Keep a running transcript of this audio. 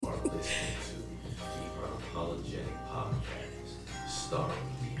starring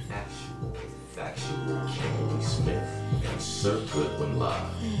the actual, factual Kimberly Smith and Sir Goodwin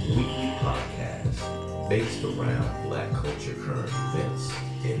Live, weekly podcast based around Black culture, current events,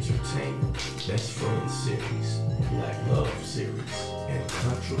 entertainment, best friends series, Black love series, and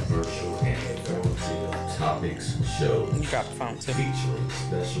controversial and informative topics, shows featuring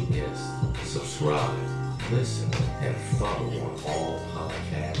special guests. Subscribe, listen, and follow on all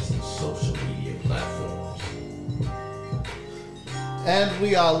podcasts and social media platforms. And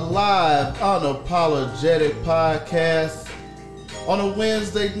we are live on Apologetic Podcast on a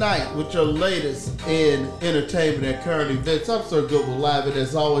Wednesday night with your latest in entertainment and current events. I'm Sir Goodwin Live, and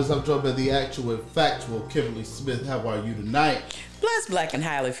as always, I'm joined by the actual and factual Kimberly Smith. How are you tonight? Blessed, black, and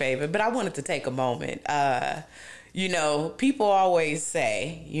highly favored. But I wanted to take a moment. People always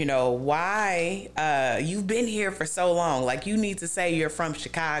say, why you've been here for so long. Like, you need to say you're from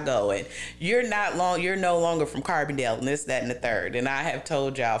Chicago and you're no longer from Carbondale and this, that, and the third. And I have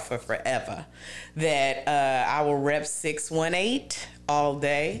told y'all for forever that I will rep 618 all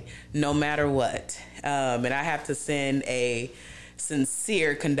day, no matter what. And I have to send a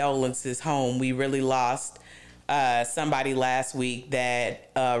sincere condolences home. We really lost somebody last week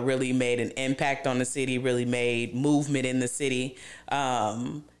that really made an impact on the city, really made movement in the city.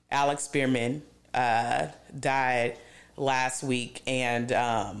 Alex Spearman died last week, and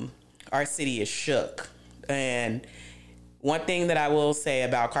our city is shook. And one thing that I will say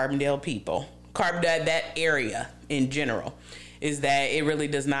about Carbondale people, that area in general, is that it really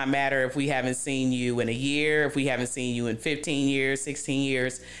does not matter if we haven't seen you in a year, if we haven't seen you in 15 years, 16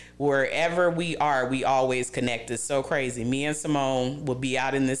 years. Wherever we are, we always connect. It's so crazy. Me and Simone will be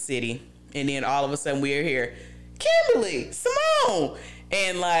out in the city, and then all of a sudden we're here. Kimberly, Simone!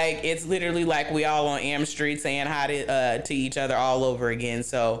 And it's literally like we all on Am Street saying hi to each other all over again.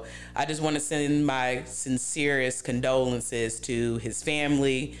 So I just want to send my sincerest condolences to his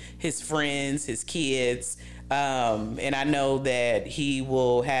family, his friends, his kids. And I know that he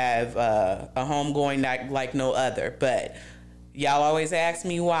will have a homegoing like no other. But y'all always ask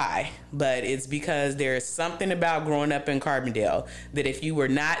me why, but it's because there's something about growing up in Carbondale that if you were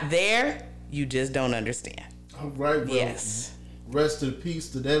not there, you just don't understand. All right, well, yes. Rest in peace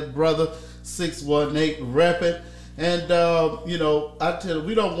to that brother, 618 repping. And, I tell you,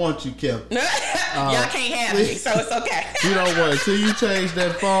 we don't want you, Kim. Y'all can't have me, so it's okay. You don't want it. Till you change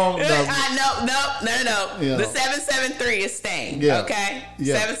that phone. No. Yeah. The 773 is staying, okay?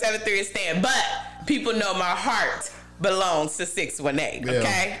 Yeah. 773 is staying. But people know my heart belongs to 618,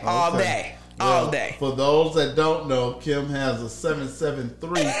 okay? All day. All day. For those that don't know, Kim has a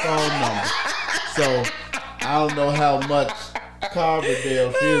 773 phone number. So I don't know how much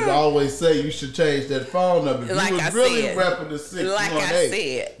Carbondale kids always say you should change that phone number. If you was really repping the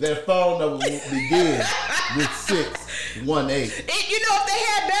 618, that phone number would begin with 618. If they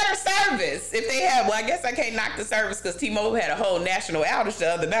had better service, I guess I can't knock the service because T-Mobile had a whole national outage the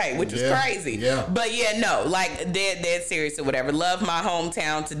other night, which was crazy. Yeah. But dead serious or whatever. Love my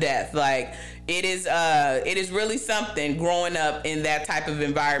hometown to death. It is really something growing up in that type of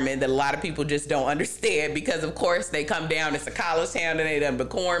environment that a lot of people just don't understand because, of course, they come down. It's a college town and they done the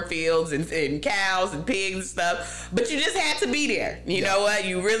cornfields and cows and pigs and stuff. But you just had to be there. You know what?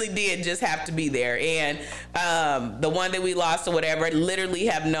 You really did just have to be there. And the one that we lost or whatever, literally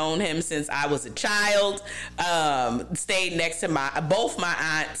have known him since I was a child. Stayed next to both my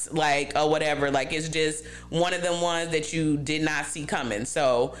aunts, or whatever. It's just one of them ones that you did not see coming.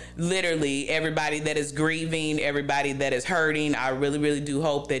 So literally, everybody that is grieving, everybody that is hurting, I really, really do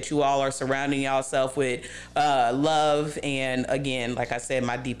hope that you all are surrounding yourself with love. And again, like I said,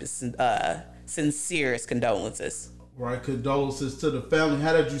 my deepest, sincerest condolences. Right, condolences to the family.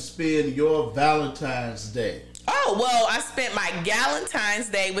 How did you spend your Valentine's Day? Oh, well, I spent my Galentine's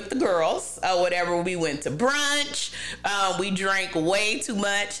Day with the girls, whatever. We went to brunch. We drank way too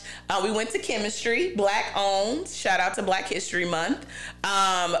much. We went to Chemistry, Black owned. Shout out to Black History Month.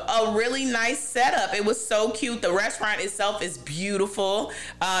 A really nice setup. It was so cute. The restaurant itself is beautiful.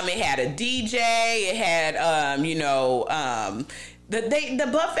 It had a DJ. It had, the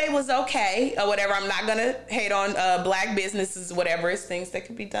buffet was okay or whatever. I'm not gonna hate on black businesses, whatever. It's things that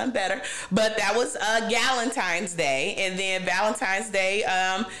could be done better. But that was Galentine's Day, and then Valentine's Day,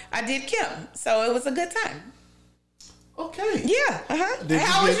 I did Kim, so it was a good time. Okay. Yeah.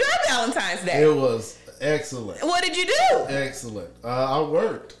 How was your Valentine's Day? It was excellent. What did you do? Excellent. I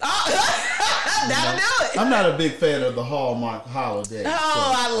worked. That'll do it. I'm not a big fan of the Hallmark holiday.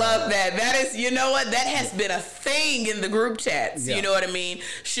 I love that. That is, you know what? That has been a thing in the group chats. Yeah. You know what I mean?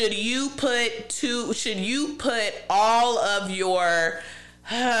 Should you put all of your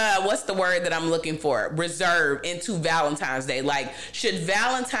what's the word that I'm looking for? Reserve into Valentine's Day. Like, should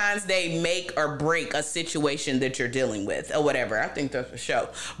Valentine's Day make or break a situation that you're dealing with or whatever? I think that's a show.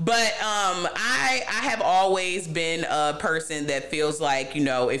 But I have always been a person that feels like, you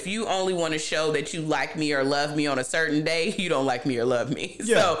know, if you only want to show that you like me or love me on a certain day, you don't like me or love me.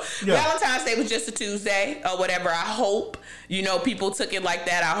 So Valentine's Day was just a Tuesday or whatever. I hope, you know, people took it like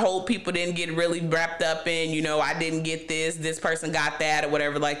that. I hope people didn't get really wrapped up in, you know, I didn't get this person got that or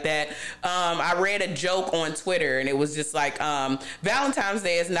whatever like that. I read a joke on Twitter and it was just like, Valentine's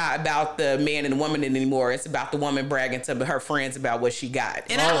Day is not about the man and the woman anymore. It's about the woman bragging to her friends about what she got.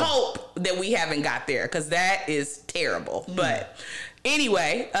 And I hope that we haven't got there because that is terrible. But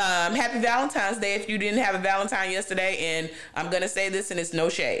anyway, happy Valentine's Day if you didn't have a Valentine yesterday. And I'm going to say this and it's no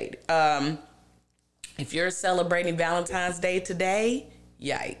shade. If you're celebrating Valentine's Day today,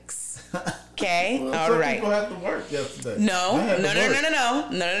 yikes. Okay, well, all some right. People had to work yesterday. No.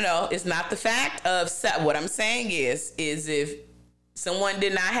 It's not the fact of what I'm saying is if someone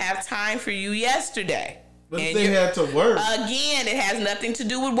did not have time for you yesterday. But if they had to work. Again, it has nothing to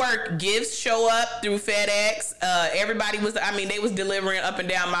do with work. Gifts show up through FedEx. Everybody they was delivering up and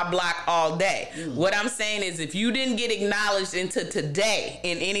down my block all day. What I'm saying is if you didn't get acknowledged into today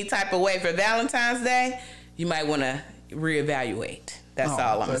in any type of way for Valentine's Day, you might want to reevaluate. That's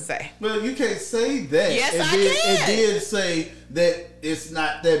all I'm going to say. Well, you can't say that. Yes, I can. It did say that it's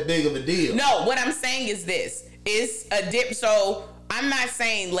not that big of a deal. No, what I'm saying is this. It's a dip. So I'm not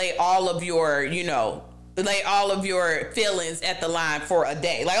saying lay all of your feelings at the line for a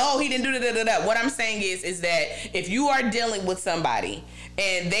day. Like, oh, he didn't do da-da-da-da. What I'm saying is that if you are dealing with somebody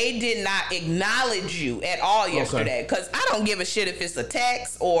and they did not acknowledge you at all yesterday, because I don't give a shit if it's a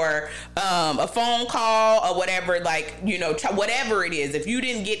text or a phone call or whatever, like, you know, whatever it is. If you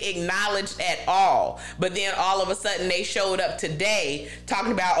didn't get acknowledged at all, but then all of a sudden they showed up today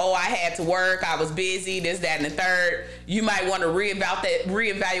talking about, oh, I had to work, I was busy, this, that, and the third, you might want to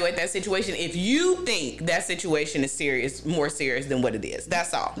reevaluate that situation if you think that situation is more serious than what it is.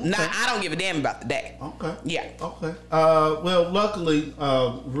 That's all. Okay. I don't give a damn about the day. Okay. Yeah. Okay. Well, luckily,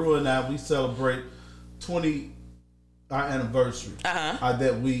 Rue and I, we celebrate our anniversary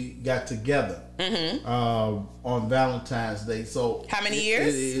that we got together on Valentine's Day. So how many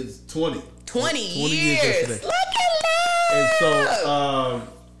years? It is 20. 20 years. Look at love. And so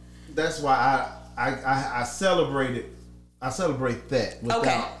that's why I celebrate that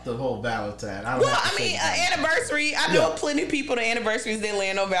without the whole Valentine. Anniversary. I know plenty of people the anniversaries they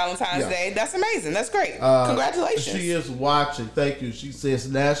land on Valentine's Day. That's amazing. That's great. Congratulations. She is watching. Thank you. She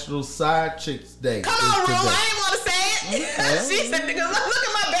says National Side Chicks Day. Come on, Rue. I didn't want to say it. She said, look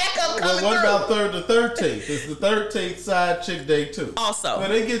at my backup coming what about the 13th? It's the 13th Side Chick Day too. Also. Well,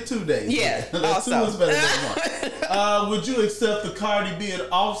 they get 2 days. Yeah. Also. 2 is better than 1. Would you accept the Cardi B and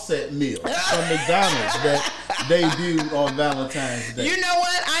Offset meal from McDonald's that debuted on Valentine's Day? You know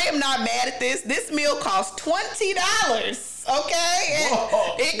what? I am not mad at this. This meal costs $20. Okay,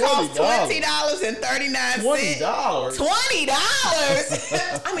 it costs $20.39.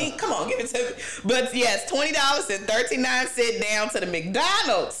 $20. I mean, come on, give it to me. But yes, $20.39 down to the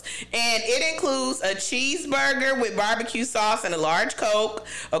McDonald's, and it includes a cheeseburger with barbecue sauce and a large Coke,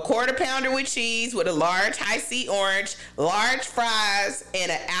 a quarter pounder with cheese with a large high C orange, large fries,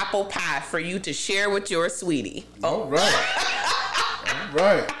 and an apple pie for you to share with your sweetie. All right. All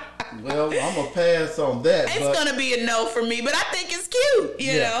right. Well, I'm going to pass on that. It's going to be a no for me, but I think it's cute,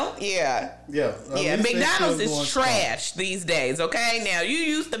 you know? Yeah. McDonald's is trash these days, okay? Now, you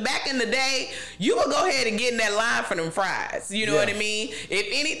used to, back in the day, you would go ahead and get in that line for them fries. You know what I mean? If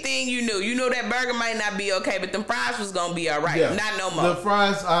anything, you know that burger might not be okay, but them fries was going to be all right. Yeah. Not no more. The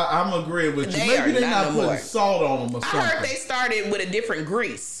fries, I'm agreeing with you. Maybe they're not putting salt on them or something. I heard they started with a different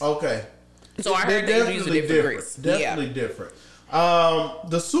grease. Okay. So I heard they use a different grease. Definitely different.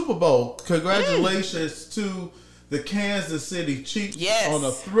 The Super Bowl, congratulations to the Kansas City Chiefs on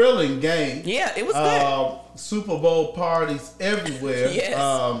a thrilling game. Yeah, it was good. Super Bowl parties everywhere. Yes.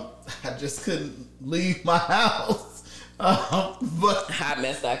 I just couldn't leave my house. But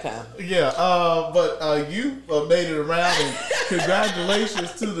hotmess.com. Yeah, but you made it around, and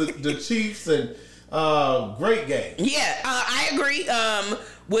congratulations to the Chiefs, and great game. Yeah, I agree.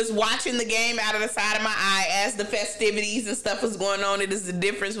 Was watching the game out of the side of my eye as the festivities and stuff was going on. It is the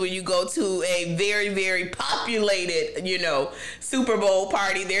difference when you go to a very, very populated, Super Bowl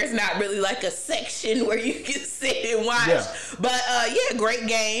party. There's not really like a section where you can sit and watch. Yeah. But great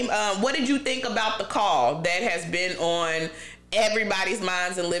game. What did you think about the call that has been on everybody's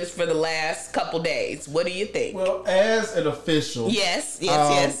minds and lips for the last couple days? What do you think? Well, as an official, yes.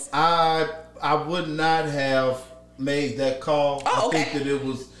 I would not have made that call. Oh, okay. I think that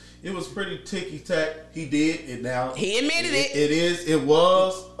it was pretty ticky tack. He did it now. He admitted it. It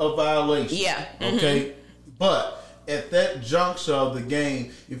was a violation. Yeah. Okay. But at that juncture of the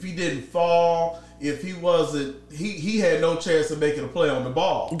game, if he didn't fall, if he wasn't, he had no chance of making a play on the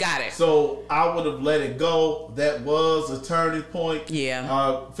ball. Got it. So I would have let it go. That was a turning point.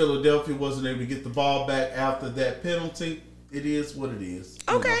 Yeah. Philadelphia wasn't able to get the ball back after that penalty. It is what it is.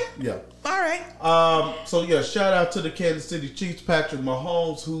 Okay. Yeah. All right. So yeah, shout out to the Kansas City Chiefs, Patrick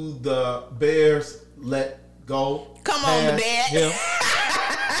Mahomes, who the Bears let go. Come on, Dad. Him.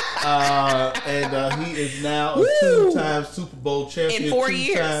 And he is now a two-time Super Bowl champion, in 4 two-time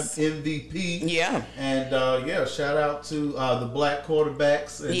years. MVP. Yeah. And shout out to the black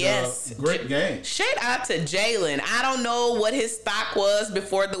quarterbacks. And, Yes. Great game. Shout out to Jalen. I don't know what his stock was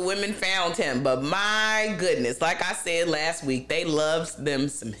before the women found him, but my goodness, like I said last week, they loved them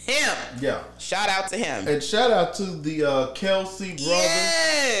some him. Yeah. Shout out to him. And shout out to the Kelsey brothers.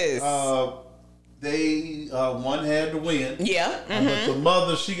 Yes. They one had to win. Yeah. But the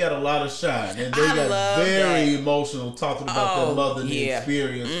mother, she got a lot of shine, and they I got love very that. emotional talking about their mother and the yeah.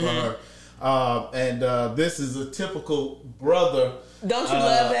 experience for her. And this is a typical brother. Don't you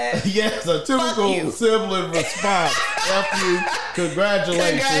love that? Yes, a typical sibling response. F you.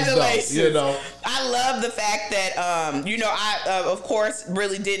 Congratulations. Though, you know. I love the fact that, I, of course,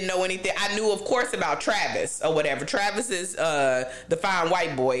 really didn't know anything. I knew, of course, about Travis or whatever. Travis is the fine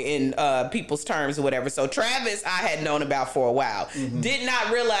white boy in people's terms or whatever. So Travis I had known about for a while. Did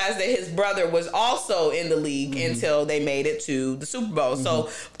not realize that his brother was also in the league until they made it to the Super Bowl. So,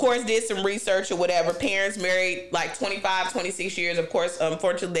 of course, did some research or whatever. Parents married like 25, 26 years. Of course,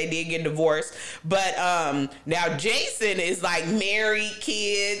 unfortunately, they did get divorced. But now Jason is like married,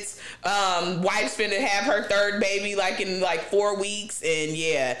 kids, wife's finna have her third baby like in like 4 weeks, and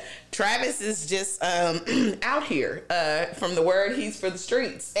yeah, Travis is just out here. From the word, he's for the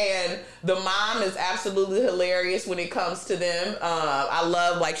streets, and the mom is absolutely hilarious when it comes to them. I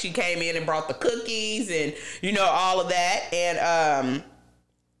love like she came in and brought the cookies and all of that, and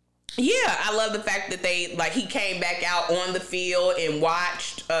yeah, I love the fact that he came back out on the field and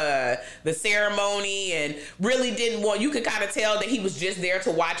watched the ceremony and really didn't want, you could kind of tell that he was just there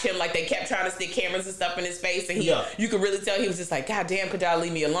to watch him. Like they kept trying to stick cameras and stuff in his face, and you could really tell he was just like, God damn, could y'all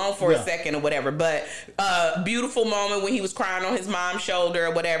leave me alone for a second or whatever. But beautiful moment when he was crying on his mom's shoulder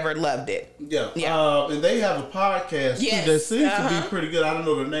or whatever. Loved it. Yeah. And they have a podcast too that seems to be pretty good. I don't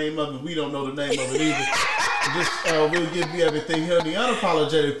know the name of it. We don't know the name of it either. Just we'll give you everything here on the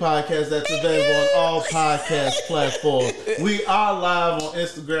Unapologetic Podcast that's available on all podcast platforms. We are live on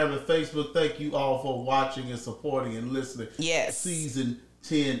Instagram and Facebook. Thank you all for watching and supporting and listening. Yes. Season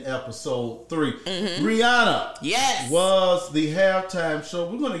 10, episode 3. Rihanna. Yes. Was the halftime show.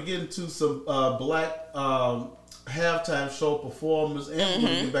 We're going to get into some black halftime show performers, and we're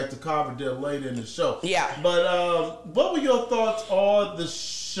going to get back to Carbondale later in the show. Yeah. But what were your thoughts on the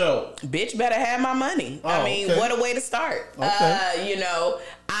show? Bitch better have my money. I mean, what a way to start. Okay.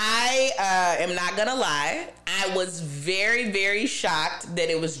 I am not gonna lie. I was very, very shocked that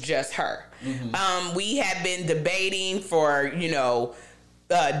it was just her. We had been debating for,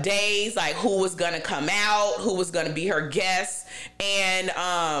 days, like who was gonna come out, who was gonna be her guest, and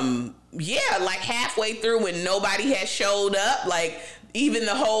like halfway through when nobody had showed up, like even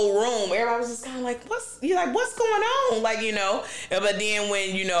the whole room, everybody was just kind of like, what's going on? Like, but then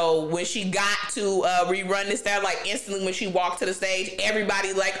when she got to rerun this down, like instantly when she walked to the stage,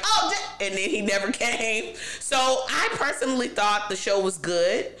 everybody like, and then he never came. So I personally thought the show was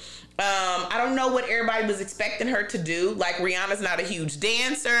good. I don't know what everybody was expecting her to do. Like, Rihanna's not a huge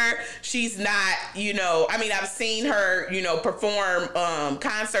dancer. She's not, I've seen her, perform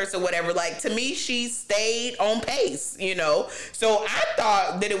concerts or whatever. Like, to me, she stayed on pace, So I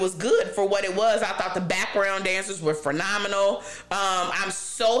thought that it was good for what it was. I thought the background dancers were phenomenal. I'm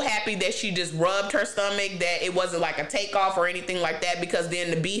so happy that she just rubbed her stomach, that it wasn't like a takeoff or anything like that, because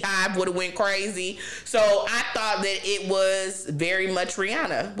then the Beehive would have went crazy. So I thought that it was very much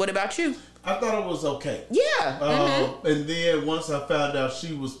Rihanna. What about you? I thought it was okay. Yeah. And then once I found out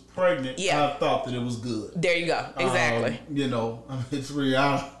she was pregnant, I thought that it was good. There you go. Exactly. It's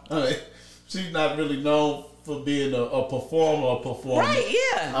Rihanna. She's not really known for being a performer. Right,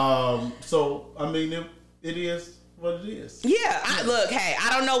 yeah. So, it is what it is. Yeah. I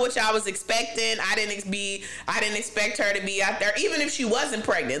don't know what y'all was expecting. I didn't expect her to be out there, even if she wasn't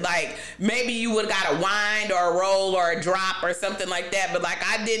pregnant. Like, maybe you would have got a wind or a roll or a drop or something like that. But, like,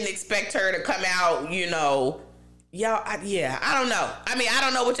 I didn't expect her to come out, Y'all, I don't know. I mean, I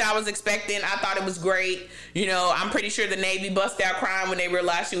don't know what y'all was expecting. I thought it was great. You know, I'm pretty sure the Navy bust out crying when they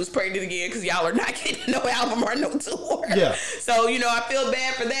realized she was pregnant again because y'all are not getting no album or no tour. Yeah. So, you know, I feel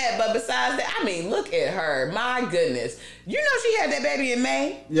bad for that. But besides that, I mean, look at her. My goodness. You know she had that baby in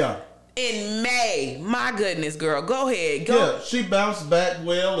May? Yeah. In May. My goodness, girl. Go ahead. Go. Yeah, she bounced back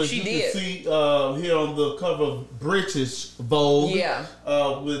well. As you can see here on the cover of British Vogue. Yeah.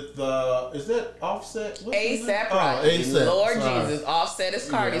 With, is that Offset? A$AP Rocky. A$AP. Lord Sorry. Jesus. Offset is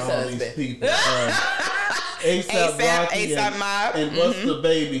Cardi's all husband. These people. A$AP Rocky. A$AP Mob. And what's the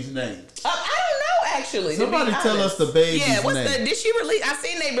baby's name? I don't know, actually. Somebody tell us the baby's name. Did she release? I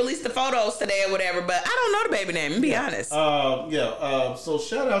seen they released the photos today or whatever, but I don't know the baby name. To be honest. So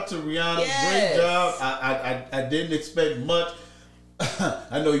shout out to Rihanna. Yes. Great job. I didn't expect much.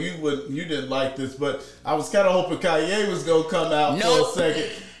 I know you didn't like this, but I was kind of hoping Kanye was gonna come out for a second.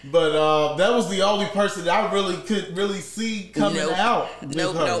 But that was the only person that I really could see coming out.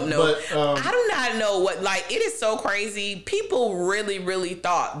 No. But, I do not know what, like, it is so crazy. People really, really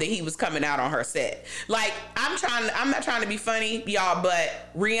thought that he was coming out on her set. Like, I'm not trying to be funny, y'all,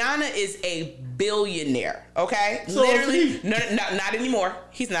 but Rihanna is a billionaire, okay? So literally, no, not anymore.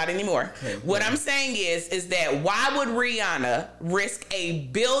 He's not anymore. Okay, what I'm saying is that why would Rihanna risk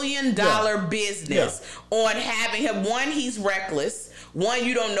 $1 billion business on having him? One, he's reckless. One,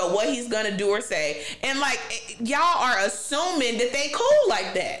 you don't know what he's gonna do or say, and like y'all are assuming that they cool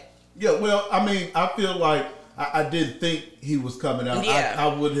like that. Yeah, well, I mean, I feel like I didn't think he was coming out.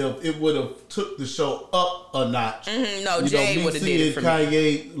 Yeah. It would have took the show up a notch. Mm-hmm. No, Jay would have did it for Kanye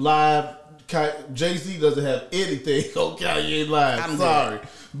me. Live. Jay-Z doesn't have anything on Kanye Live. I'm sorry,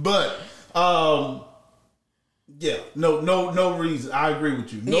 but yeah, no reason. I agree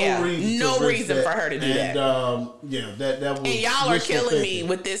with you. No reason for her to do that. That was. And y'all are killing me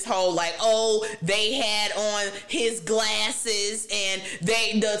with this whole like, oh, they had on his glasses and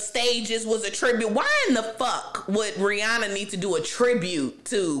the stages was a tribute. Why in the fuck would Rihanna need to do a tribute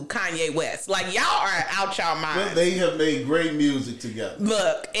to Kanye West? Like, y'all are out y'all minds. Well, they have made great music together.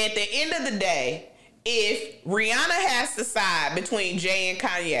 Look, at the end of the day, if Rihanna has to side between Jay and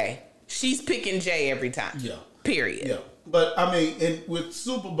Kanye, she's picking Jay every time. Yeah. Period. Yeah, but I mean, with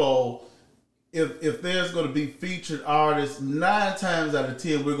Super Bowl, if there's going to be featured artists, 9 times out of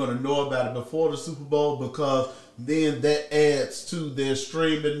 10 we're going to know about it before the Super Bowl because then that adds to their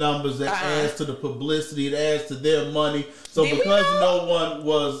streaming numbers, that adds to the publicity, it adds to their money. So because no one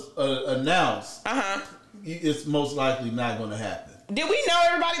was announced, it's most likely not going to happen. Did we know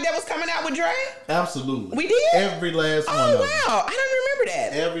everybody that was coming out with Dre? Absolutely, we did. Every last one. Oh wow, I don't remember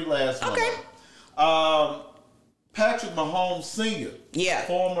that. Every last one. Okay. Patrick Mahomes Sr.,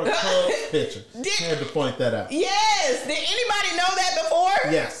 former Cubs pitcher. Had to point that out. Yes. Did anybody know that before?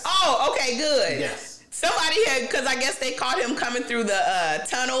 Yes. Oh, okay, good. Yes. Somebody had, because I guess they caught him coming through the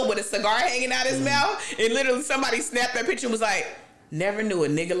tunnel with a cigar hanging out his mouth. And literally somebody snapped that picture and was like, never knew a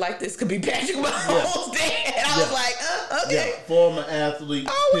nigga like this could be Patrick Mahomes' dad. And I was like, okay. Yeah. Former athlete.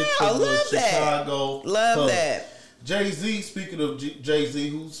 Oh, wow. Love that. Chicago. Love that. Jay-Z, speaking of Jay-Z,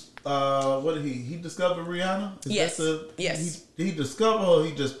 who's what did he discovered Rihanna? Yes. Yes. He discovered her or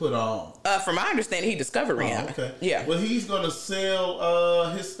he just put her on? From my understanding, he discovered Rihanna. Okay. Yeah. Well, he's going to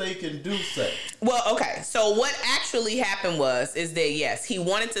sell his stake in Duce. Well, okay. So what actually happened is that, yes, he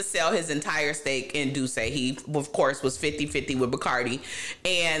wanted to sell his entire stake in Duce. He, of course, was 50-50 with Bacardi.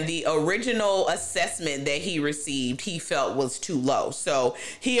 And the original assessment that he received, he felt was too low. So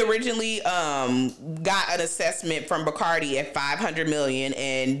he originally got an assessment from Bacardi at $500 million,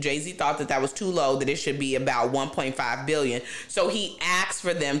 and Jay-Z thought that was too low, that it should be about $1.5 billion. So he asked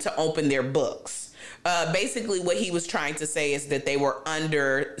for them to open their books. Basically, what he was trying to say is that they were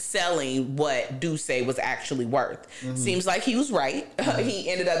underselling what Duce was actually worth. Mm-hmm. Seems like he was right. He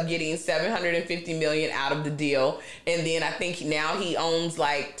ended up getting $750 million out of the deal, and then I think now he owns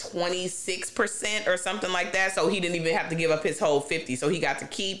like 26% or something like that. So he didn't even have to give up his whole 50. So he got to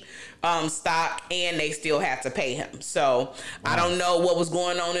keep stock, and they still had to pay him. So I don't know what was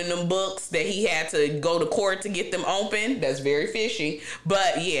going on in them books that he had to go to court to get them open. That's very fishy.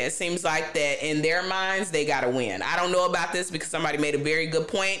 But yeah, it seems like that in their minds, they got to win. I don't know about this because somebody made a very good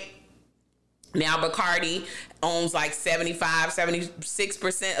point. Now Bacardi owns like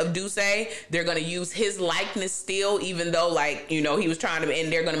 76% of Duce. They're going to use his likeness still, even though, like, you know, he was trying to, and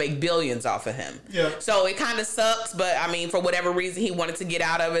they're going to make billions off of him. Yeah. So it kind of sucks, but I mean, for whatever reason, he wanted to get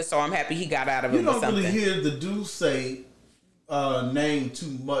out of it, so I'm happy he got out of it. You don't really hear the Duce name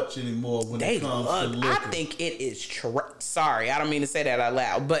too much anymore when it comes to liquor. I think it is sorry, I don't mean to say that out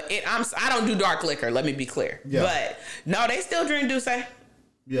loud, but I don't do dark liquor, let me be clear. Yeah. But no, they still drink Duce.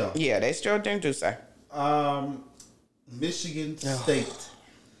 Yeah. Yeah, they still drink Duce. Michigan State.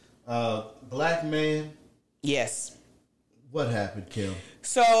 Black man. Yes. What happened, Kim?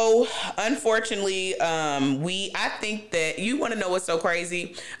 So, unfortunately, I think that you want to know what's so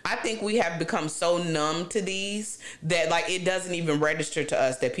crazy? I think we have become so numb to these that like it doesn't even register to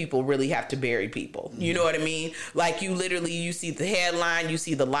us that people really have to bury people. You know what I mean? Like you see the headline, you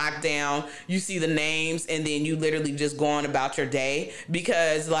see the lockdown, you see the names, and then you literally just go on about your day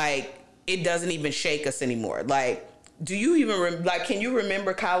because like it doesn't even shake us anymore. Like, do you even can you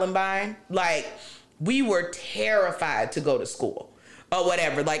remember Columbine? Like, we were terrified to go to school or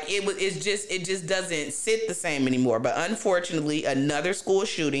whatever. Like it just doesn't sit the same anymore. But unfortunately, another school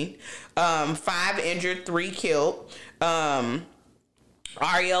shooting, 5 injured, 3 killed. Ariel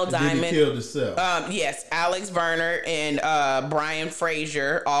Diamond. Did he kill himself? Yes, Alex Verner and Brian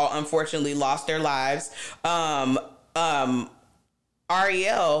Frazier all unfortunately lost their lives.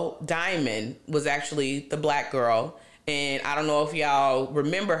 Ariel Diamond was actually the black girl. And I don't know if y'all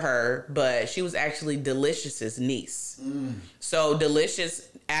remember her, but she was actually Delicious's niece. So Delicious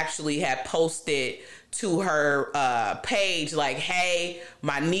actually had posted to her page like, hey,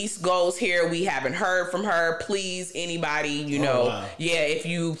 my niece goes here. We haven't heard from her. Please, anybody, wow. Yeah, if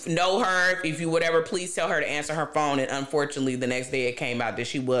you know her, if you whatever, please tell her to answer her phone. And unfortunately, the next day it came out that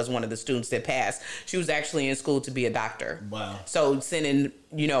she was one of the students that passed. She was actually in school to be a doctor. Wow. So sending,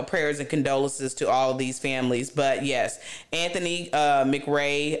 prayers and condolences to all of these families. But yes, Anthony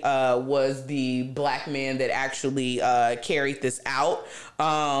McRae was the black man that actually carried this out.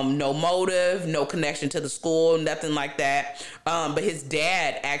 No motive, no connection to the school, nothing like that. But his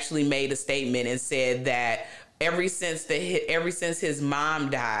dad actually made a statement and said that ever since his mom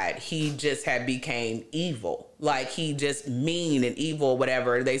died, he just had became evil. Like he just mean and evil,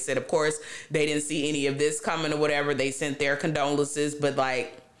 whatever. They said, of course, they didn't see any of this coming or whatever. They sent their condolences, but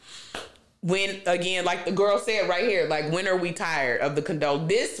like when again, like the girl said right here, like when are we tired of the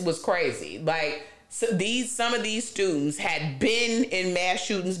This was crazy. Like some of these students had been in mass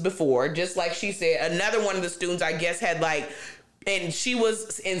shootings before, just like she said. Another one of the students, I guess, had and she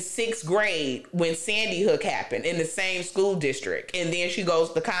was in 6th grade when Sandy Hook happened in the same school district. And then she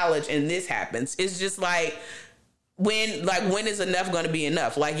goes to college and this happens. It's just like, when is enough going to be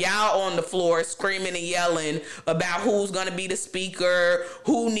enough? Like y'all on the floor screaming and yelling about who's going to be the speaker,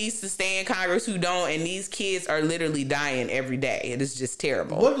 who needs to stay in Congress, who don't. And these kids are literally dying every day. It is just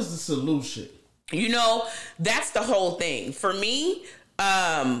terrible. What is the solution? That's the whole thing. For me,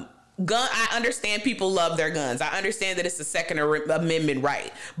 I understand people love their guns. I understand that it's a Second Amendment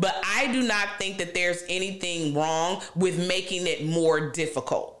right. But I do not think that there's anything wrong with making it more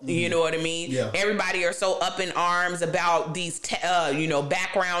difficult. Mm-hmm. You know what I mean? Yeah. Everybody are so up in arms about these,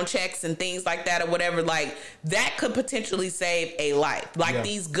 background checks and things like that or whatever. Like, that could potentially save a life. Like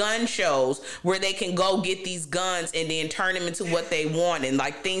these gun shows where they can go get these guns and then turn them into what they want and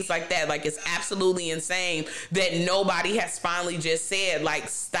like things like that. Like, it's absolutely insane that nobody has finally just said, like,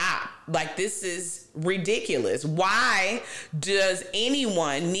 stop. Like, this is ridiculous. Why does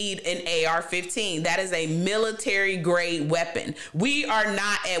anyone need an AR-15? That is a military grade weapon. We are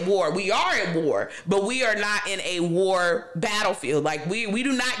not at war. We are at war, but we are not in a war battlefield. Like, we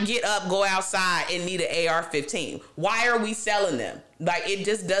do not get up, go outside and need an AR-15. Why are we selling them? Like, it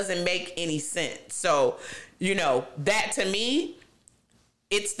just doesn't make any sense. So, that to me,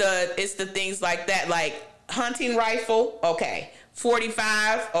 it's the things like that, like hunting rifle. Okay.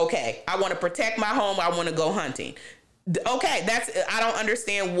 45, okay. I want to protect my home. I want to go hunting. Okay, I don't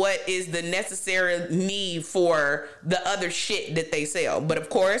understand what is the necessary need for the other shit that they sell. But of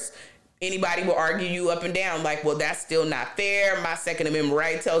course, anybody will argue you up and down like, well, that's still not fair. My Second Amendment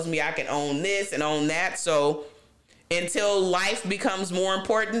right tells me I can own this and own that. So until life becomes more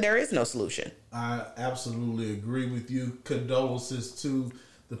important, there is no solution. I absolutely agree with you. Condolences to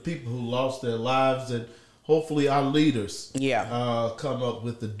the people who lost their lives, and hopefully our leaders come up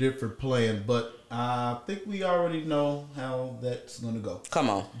with a different plan. But I think we already know how that's going to go. Come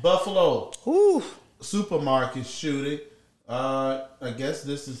on. Buffalo. Whew. Supermarket shooting. I guess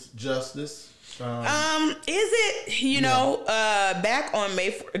this is justice. Is it? Back on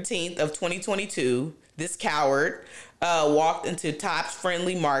May 14th of 2022, this coward walked into Tops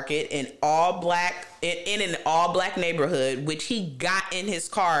Friendly Market in an all black neighborhood, which he got in his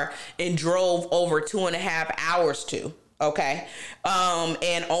car and drove over 2.5 hours to. Okay.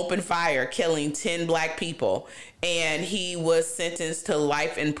 And opened fire, killing 10 black people. And he was sentenced to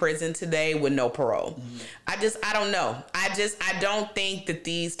life in prison today with no parole. Mm-hmm. I don't know. I don't think that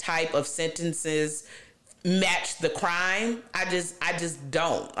these type of sentences match the crime. I just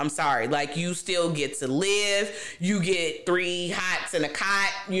don't. I'm sorry. Like, you still get to live. You get 3 hots and a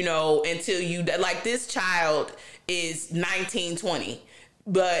cot, you know, until you, like, this child is 19, 20,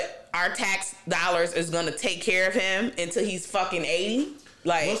 but our tax dollars is going to take care of him until he's fucking 80.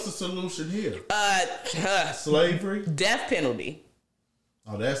 Like, what's the solution here? Slavery? Death penalty.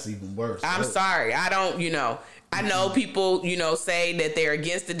 Oh, that's even worse. I'm sorry. I don't, you know, I know people, you know, say that they're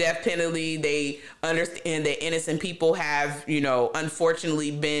against the death penalty. They understand that innocent people have, you know,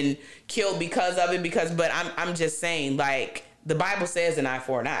 unfortunately been killed because of it. But I'm just saying, like, the Bible says an eye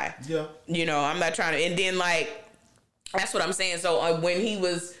for an eye. Yeah. You know, I'm not trying to. And then, like, that's what I'm saying. So when they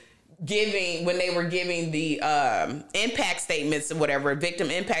were giving the impact statements or whatever,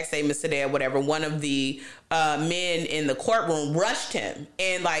 victim impact statements today or whatever, one of the men in the courtroom rushed him,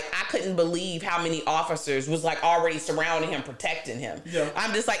 and like, I couldn't believe how many officers was like already surrounding him, protecting him. Yeah.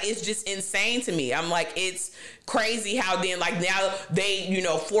 I'm just like, it's just insane to me. I'm like, it's crazy how then, like, now they, you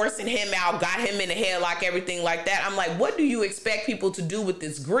know, forcing him out, got him in the headlock, everything like that. I'm like, what do you expect people to do with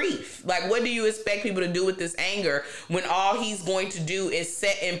this grief? Like, what do you expect people to do with this anger when all he's going to do is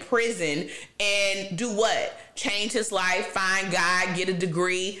sit in prison and do what? Change his life, find God, get a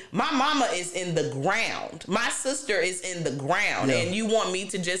degree. My mama is in the ground. My sister is in the ground. Yeah. And you want me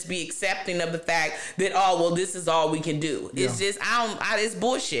to just be accepting of the fact that, oh, well, this is all we can do. Yeah. It's just, it's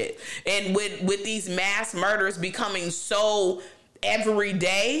bullshit. And with these mass murders becoming so every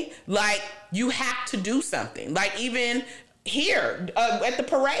day, like, you have to do something. Like, even here at the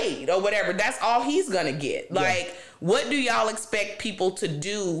parade or whatever, that's all he's gonna get. Like, what do y'all expect people to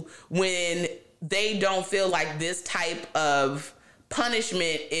do when they don't feel like this type of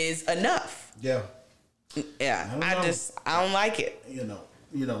punishment is enough? Yeah. Yeah. I don't like it. You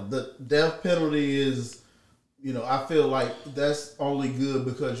know, the death penalty is, you know, I feel like that's only good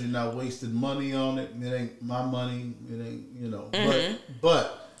because you're not wasting money on it. It ain't my money. It ain't, you know,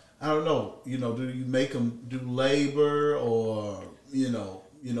 but I don't know, you know, do you make them do labor, or, you know,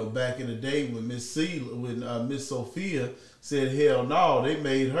 back in the day when Miss Sophia said, hell no, they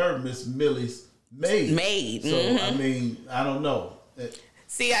made her Miss Millie's maid. So, I mean, I don't know.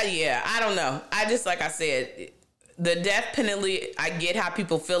 See, I don't know. I just, like I said, the death penalty, I get how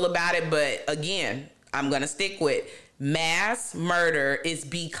people feel about it, but again, I'm going to stick with mass murder is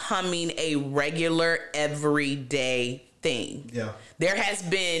becoming a regular, everyday thing. Yeah. There has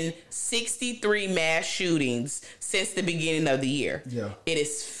been 63 mass shootings since the beginning of the year. Yeah. It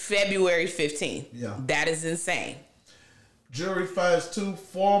is February 15th. Yeah. That is insane. Jury finds 2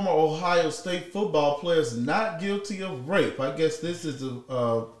 former Ohio State football players not guilty of rape. I guess this is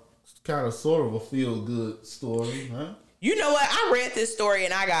a kind of sort of a feel-good story, huh? You know what? I read this story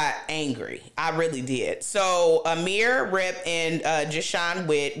and I got angry. I really did. So Amir Rip and Jashawn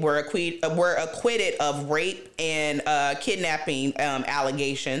Witt were acquitted of rape and kidnapping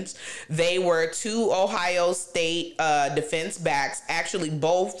allegations. They were 2 Ohio State defense backs, actually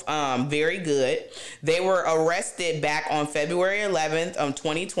both very good. They were arrested back on February 11th,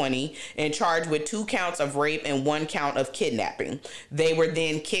 2020, and charged with 2 counts of rape and 1 count of kidnapping. They were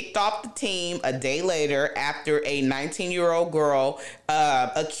then kicked off the team a day later after a 19-year-old girl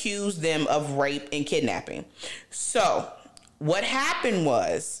accused them of rape and kidnapping. So what happened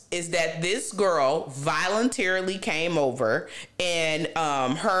is that this girl voluntarily came over, and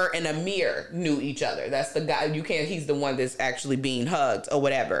her and Amir knew each other. That's the guy, he's the one that's actually being hugged or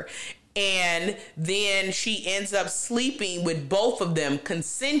whatever. And then she ends up sleeping with both of them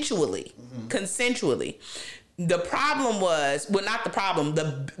consensually. Consensually. The problem was, well, not the problem,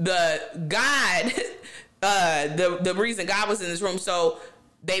 the God... the reason God was in this room. So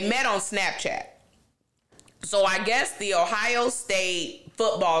they met on Snapchat. So I guess the Ohio State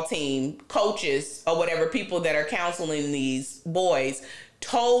football team coaches or whatever, people that are counseling these boys,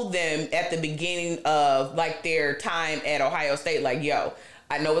 told them at the beginning of like their time at Ohio State, like, yo,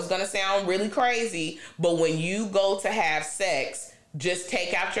 I know it's going to sound really crazy, but when you go to have sex, just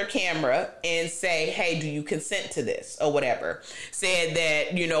take out your camera and say, hey, do you consent to this or whatever. Said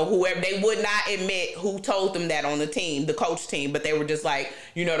that, you know, whoever, they would not admit who told them that on the team, the coach team, but they were just like,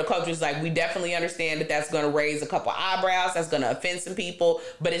 you know, the coach was like, we definitely understand that that's going to raise a couple eyebrows, that's going to offend some people,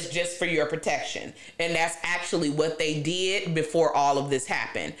 but it's just for your protection. And that's actually what they did before all of this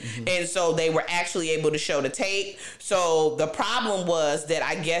happened. And so they were actually able to show the tape. So the problem was that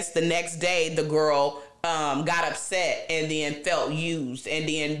I guess the next day the girl got upset and then felt used and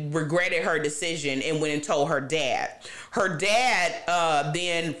then regretted her decision and went and told her dad. Her dad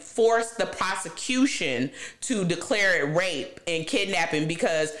then forced the prosecution to declare it rape and kidnapping,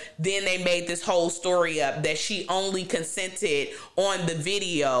 because then they made this whole story up that she only consented on the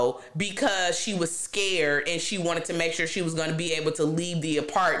video because she was scared and she wanted to make sure she was going to be able to leave the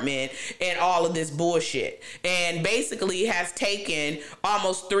apartment and all of this bullshit. And basically has taken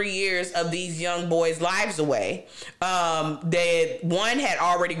almost 3 years of these young boys' lives away. That one had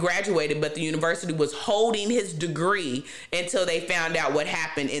already graduated, but the university was holding his degree until they found out what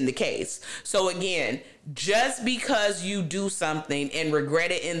happened in the case. So again, just because you do something and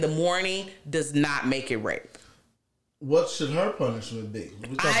regret it in the morning does not make it rape. What should her punishment be?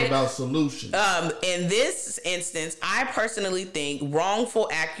 We're talking about solutions. In this instance, I personally think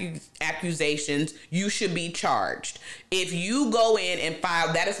wrongful accusations, you should be charged. If you go in and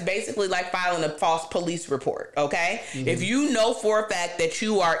file, that is basically like filing a false police report, okay? Mm-hmm. If you know for a fact that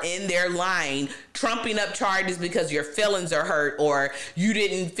you are in there lying, trumping up charges because your feelings are hurt or you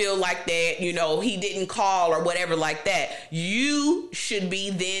didn't feel like that, you know, he didn't call or whatever like that, you should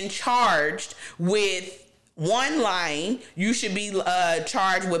be then charged with one, lying. You should be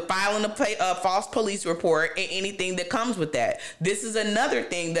charged with filing a false police report and anything that comes with that. This is another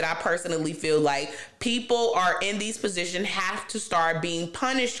thing that I personally feel like people are in these positions have to start being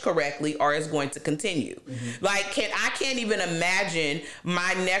punished correctly or it's going to continue. Mm-hmm. Like, I can't even imagine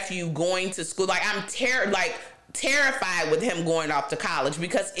my nephew going to school. Like, I'm terrified with him going off to college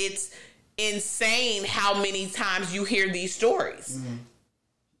because it's insane how many times you hear these stories. Mm-hmm.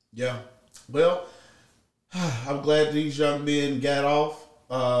 Yeah. Well, I'm glad these young men got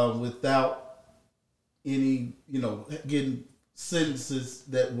off without any, getting sentences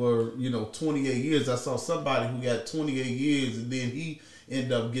that were, 28 years. I saw somebody who got 28 years and then he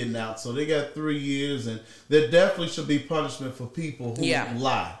ended up getting out. So they got 3 years, and there definitely should be punishment for people who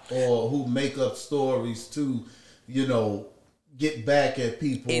lie or who make up stories to, get back at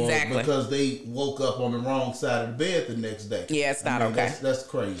people because they woke up on the wrong side of the bed the next day. Yeah, it's not okay. That's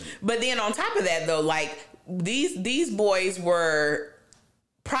crazy. But then on top of that, though, like, these boys were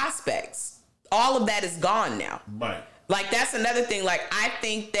prospects. All of that is gone now. Right. Like, that's another thing. Like, I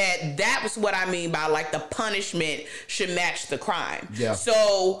think that was what I mean by, like, the punishment should match the crime. Yeah.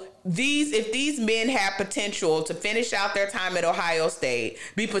 So if these men have potential to finish out their time at Ohio State,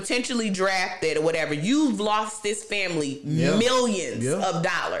 be potentially drafted or whatever, you've lost this family millions of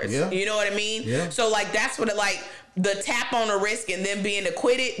dollars. Yeah. You know what I mean? Yeah. So, like, that's what the tap on the wrist and then being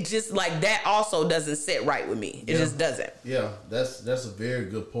acquitted, just like that also doesn't sit right with me. It just doesn't. Yeah, that's a very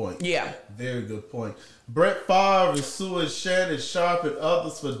good point. Yeah. Very good point. Brett Favre is suing Shannon Sharpe and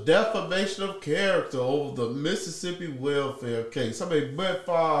others for defamation of character over the Mississippi welfare case. I mean, Brett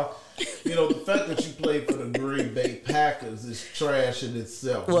Favre, the fact that you played for the Green Bay Packers is trash in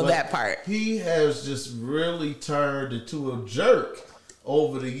itself. Well, that part. He has just really turned into a jerk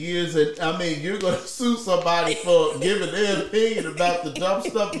over the years, and I mean, you're gonna sue somebody for giving their opinion about the dumb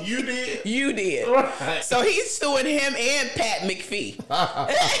stuff you did. You did, right? So he's suing him and Pat McPhee.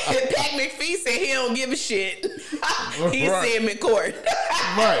 Pat McPhee said he don't give a shit. He's seeing him in court,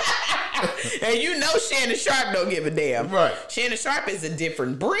 right? And Shannon Sharpe don't give a damn, right? Shannon Sharpe is a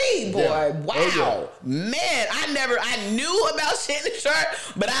different breed, boy. Yeah. Wow, man, I knew about Shannon Sharpe,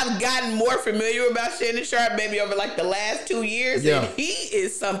 but I've gotten more familiar about Shannon Sharpe maybe over like the last 2 years, and he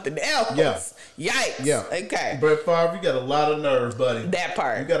is something else. Yeah. Yikes. Yeah. Okay. Brett Favre, you got a lot of nerve, buddy. That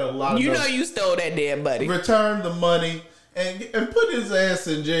part. You got a lot of nerve. You stole that damn buddy. Return the money and put his ass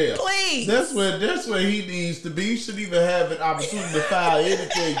in jail. Please. That's where he needs to be. You shouldn't even have an opportunity to file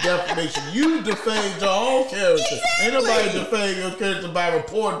anything defamation. You defamed your own character. Exactly. Ain't nobody defamed your character by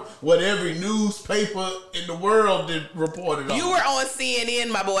reporting what every newspaper in the world did reported on. You were on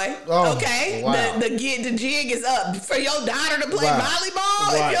CNN, my boy. Oh, okay? Wow. The jig is up. For your daughter to play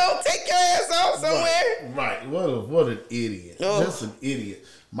volleyball, if you don't take your ass off somewhere. Right. What an idiot. Oh. Just an idiot.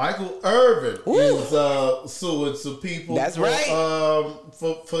 Michael Irvin is suing some people. That's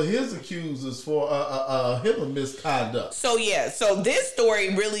for his accusers for him misconduct. So this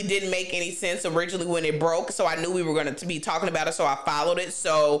story really didn't make any sense originally when it broke. So I knew we were going to be talking about it. So I followed it.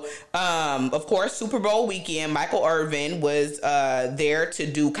 So of course, Super Bowl weekend, Michael Irvin was there to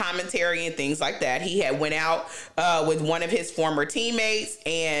do commentary and things like that. He had went out with one of his former teammates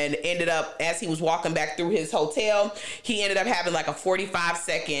and ended up, as he was walking back through his hotel, he ended up having like a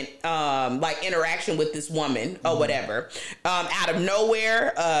 45-second interaction with this woman or whatever. Out of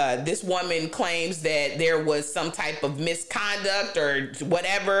nowhere, this woman claims that there was some type of misconduct or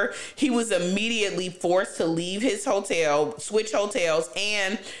whatever. He was immediately forced to leave his hotel, switch hotels,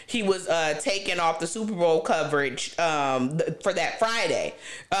 and he was taken off the Super Bowl coverage for that Friday.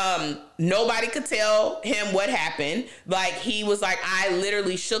 Nobody could tell him what happened. Like, he was like, I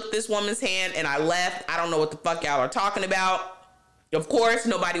literally shook this woman's hand and I left. I don't know what the fuck y'all are talking about. Of course,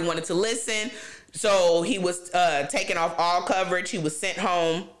 nobody wanted to listen. So he was taken off all coverage. He was sent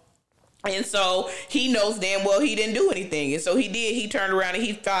home. And so he knows damn well he didn't do anything. And so he did. He turned around and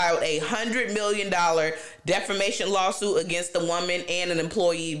he filed a $100 million defamation lawsuit against the woman and an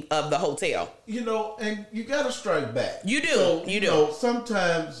employee of the hotel. You know, and you got to strike back. You do. So, you do. Know,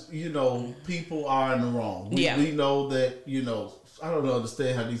 sometimes, you know, people are in the wrong. We know that, you know, I don't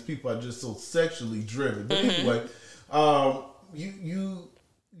understand how these people are just so sexually driven. But anyway, you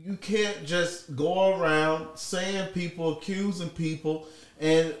can't just go around saying people, accusing people,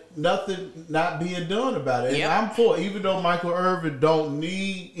 and nothing not being done about it. And I'm for it. Even though Michael Irvin don't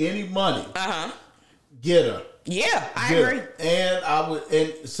need any money, get her. Yeah, I agree.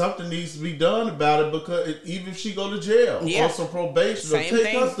 And something needs to be done about it, because even if she go to jail or some probation or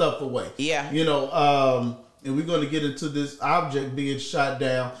take her stuff away. Yeah. You know, and we're going to get into this object being shot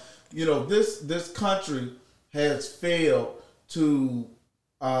down. You know, this country has failed to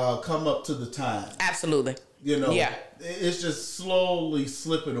come up to the time. Absolutely. You know, it's just slowly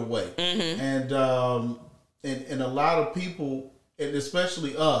slipping away. And a lot of people, and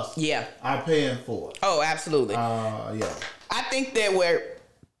especially us, are paying for it. Oh, absolutely. I think that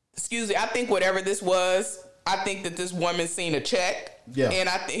I think whatever this was, I think that this woman seen a check. Yeah. And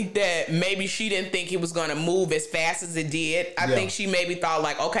I think that maybe she didn't think it was going to move as fast as it did. I think she maybe thought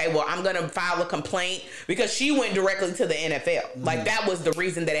like, okay, well, I'm going to file a complaint, because she went directly to the NFL. Like, that was the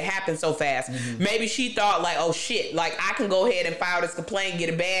reason that it happened so fast. Maybe she thought like, oh shit, like I can go ahead and file this complaint,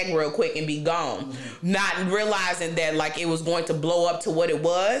 get a bag real quick and be gone. Not realizing that like it was going to blow up to what it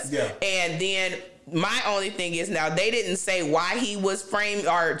was. Yeah. And then my only thing is, now they didn't say why he was framed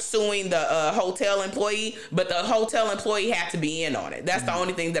or suing the hotel employee, but the hotel employee had to be in on it. That's the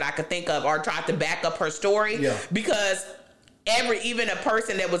only thing that I could think of, or tried to back up her story. Yeah. Because even a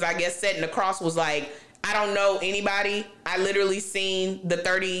person that was, I guess, sitting across was like, I don't know anybody. I literally seen the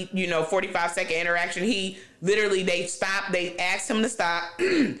 45-second interaction. They stopped. They asked him to stop.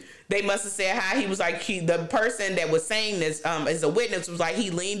 They must have said hi. He was like, the person that was saying this as a witness was like, he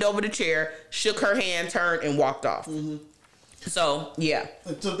leaned over the chair, shook her hand, turned, and walked off. So, yeah.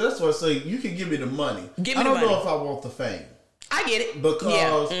 So that's why I say, you can give me the money. I don't know if I want the fame. I get it.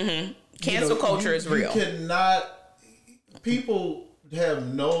 Because cancel culture is real. You cannot. People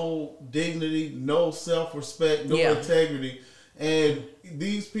have no dignity, no self-respect, no integrity. And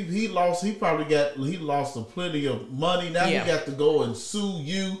these people, he lost a plenty of money. Now he got to go and sue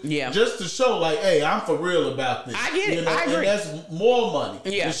you just to show like, hey, I'm for real about this. I get it. I And agree. that's more money.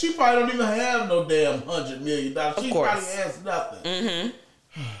 Yeah. And she probably don't even have no damn $100 million. She probably has nothing.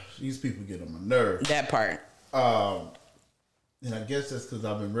 These people get on my nerves. That part. And I guess that's because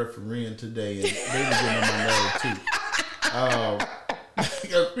I've been refereeing today, and they been getting on my nerves too.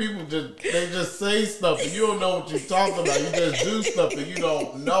 Because people just say stuff and you don't know what you're talking about. You just do stuff and you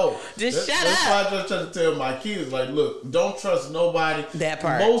don't know. Shut up. That's why I just try to tell my kids, like, look, don't trust nobody. That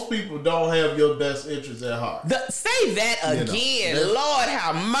part. Most people don't have your best interests at heart. Say that again. Lord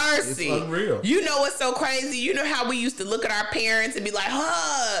have mercy. It's unreal. You know what's so crazy? You know how we used to look at our parents and be like,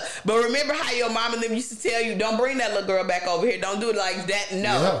 huh? But remember how your mom and them used to tell you, don't bring that little girl back over here. Don't do it like that. No.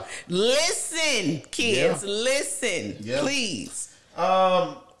 Yeah. Listen, kids. Yeah. Listen. Yeah. Please.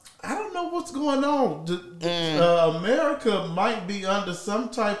 I don't know what's going on. America might be under some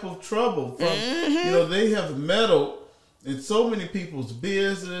type of trouble. They have meddled in so many people's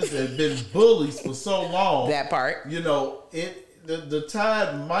business and been bullies for so long. That part. The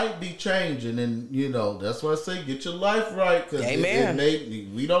tide might be changing, and that's why I say get your life right, because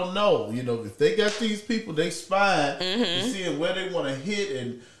we don't know. If they got these people, they spying, seeing where they want to hit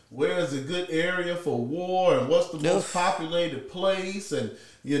and where is a good area for war, and what's the most populated place, and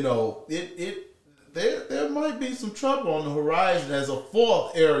there might be some trouble on the horizon as a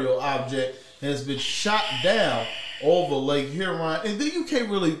fourth aerial object has been shot down over Lake Huron. And then you can't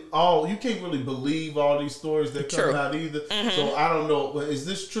really believe all these stories that come out either. So I don't know. Is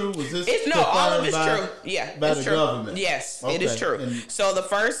this true? Was this all of it's true. Yeah, by the true. Government? Yes, it is true. So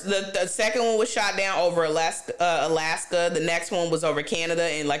the second one was shot down over Alaska. The next one was over Canada,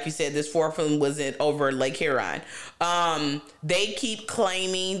 and like you said, this fourth one was over Lake Huron. They keep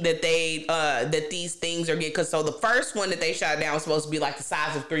claiming that that these things are good, because so the first one that they shot down was supposed to be like the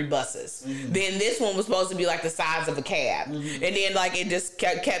size of 3 buses. Then this one was supposed to be like the size of of a cab. And then like it just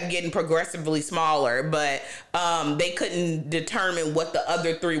kept getting progressively smaller, but they couldn't determine what the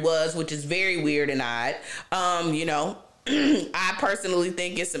other 3 was, which is very weird and odd. You know, I personally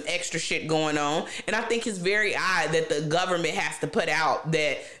think it's some extra shit going on, and I think it's very odd that the government has to put out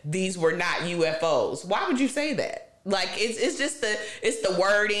that these were not UFOs. Why would you say that? Like it's just the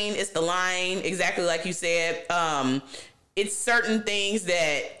wording, it's the line, exactly like you said. It's certain things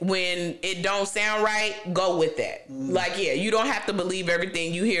that when it don't sound right, go with that. Like, yeah, you don't have to believe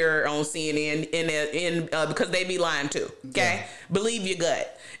everything you hear on CNN because they be lying too. Okay, believe your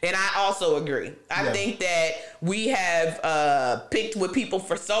gut. And I also agree. I think that we have picked with people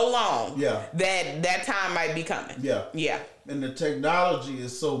for so long that time might be coming. Yeah. And the technology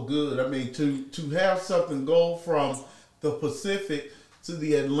is so good. I mean, to have something go from the Pacific to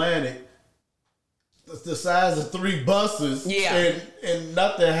the Atlantic, the size of 3 buses, and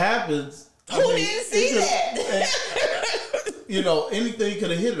nothing happens. Didn't see that? You know, anything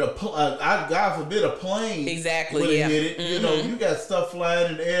could have hit it. God forbid, a plane. Exactly. Would have hit it. You know, you got stuff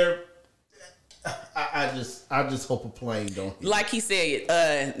flying in the air. I just hope a plane don't hit. Like he said,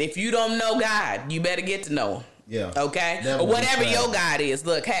 if you don't know God, you better get to know him. Yeah. Okay? Or whatever your God is.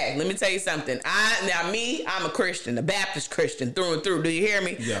 Look, hey, let me tell you something. I'm a Christian, a Baptist Christian through and through. Do you hear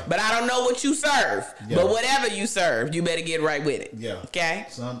me? Yeah. But I don't know what you serve. Yeah. But whatever you serve, you better get right with it. Yeah. Okay?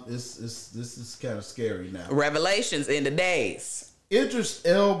 This is kind of scary now. Revelations in the days. Idris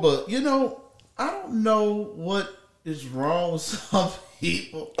Elba, you know, I don't know what is wrong with some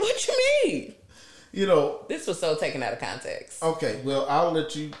people. What you mean? You know. This was so taken out of context. Okay, well, I'll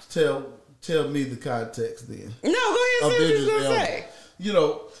let you tell me the context then. No, go ahead and say what you're going to say. You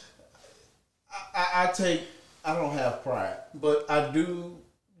know, I don't have pride, but I do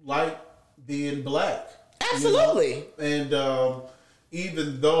like being black. Absolutely. You know? And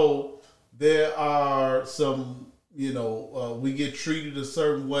even though there are some, you know, we get treated a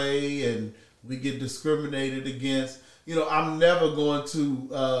certain way and we get discriminated against, you know, I'm never going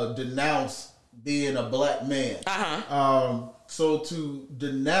to denounce being a black man. So to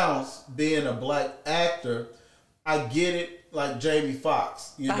denounce being a black actor, I get it, like Jamie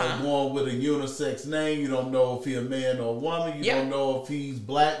Foxx, you know, born with a unisex name. You don't know if he's a man or a woman. You don't know if he's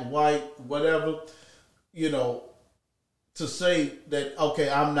black, white, whatever. You know, to say that, okay,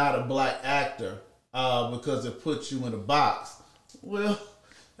 I'm not a black actor because it puts you in a box. Well,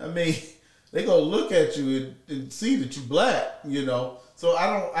 I mean, they're going to look at you and see that you're black, you know. So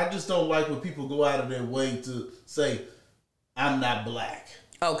I just don't like when people go out of their way to say, I'm not black.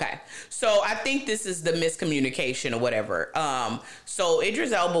 Okay. So I think this is the miscommunication or whatever. So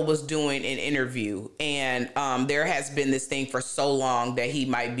Idris Elba was doing an interview, and there has been this thing for so long that he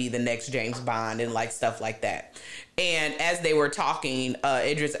might be the next James Bond and like stuff like that. And as they were talking,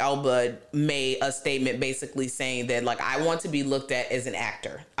 Idris Elba made a statement basically saying that, like, I want to be looked at as an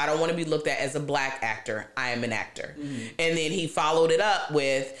actor. I don't want to be looked at as a black actor. I am an actor. And then he followed it up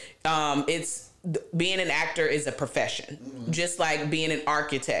with, being an actor is a profession, just like being an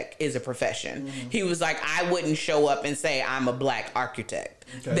architect is a profession. He was like, I wouldn't show up and say I'm a black architect.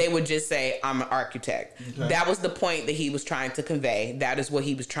 They would just say I'm an architect. That was the point that he was trying to convey. That is what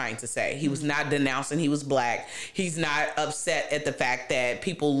he was trying to say. He was not denouncing he was black. He's not upset at the fact that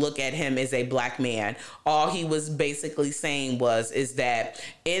people look at him as a black man. All he was basically saying is that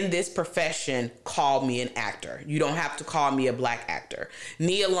in this profession, call me an actor. You don't have to call me a black actor.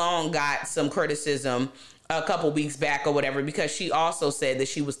 Nia Long got some criticism a couple weeks back or whatever, because she also said that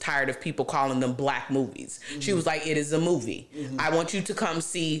she was tired of people calling them black movies. She was like, it is a movie. I want you to come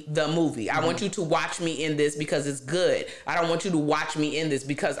see the movie. I want you to watch me in this because it's good. I don't want you to watch me in this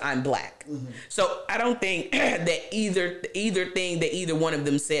because I'm black. So I don't think that either thing that either one of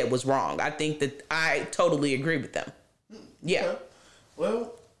them said was wrong. I think that I totally agree with them. Yeah. Okay.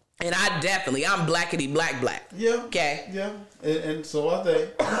 Well, and I'm blackity black. Yeah. Okay. Yeah. And so I think,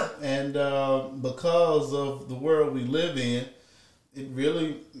 and because of the world we live in, it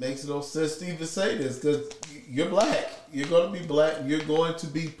really makes no sense to even say this, because you're black. You're going to be black. You're going to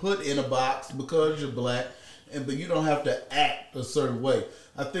be put in a box because you're black, but you don't have to act a certain way.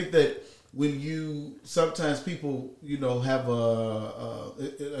 I think that when sometimes people, you know, have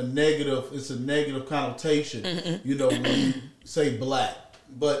a negative, it's a negative connotation, you know, when you say black.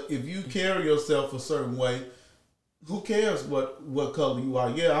 But if you carry yourself a certain way, who cares what color you are?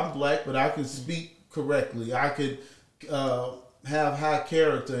 Yeah, I'm black, but I can speak correctly. I could have high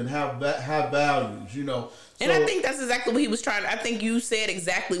character and have high values, you know. And I think that's exactly what he was trying. I think you said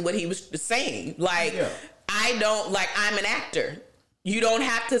exactly what he was saying. Like, I'm an actor. You don't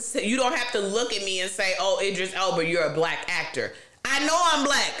have to look at me and say, "Oh, Idris Elba, you're a black actor." I know I'm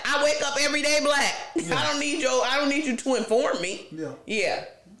black. I wake up every day black. Yeah. I don't need you to inform me. Yeah. Yeah.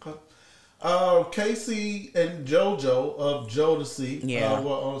 Okay. Casey and JoJo of Jodeci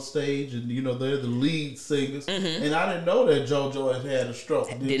were on stage, and they're the lead singers. And I didn't know that JoJo had a stroke.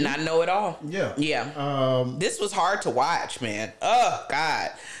 Did not know at all. Yeah. Yeah. This was hard to watch, man. Oh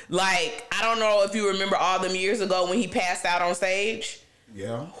God. Like, I don't know if you remember all them years ago when he passed out on stage.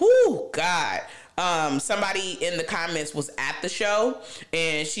 Yeah. Whoo, God. Somebody in the comments was at the show,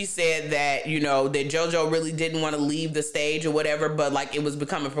 and she said that, that JoJo really didn't want to leave the stage or whatever, but like it was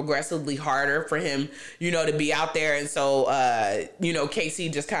becoming progressively harder for him, to be out there. And so, Casey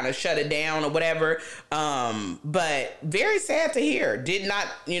just kind of shut it down or whatever. But very sad to hear. Did not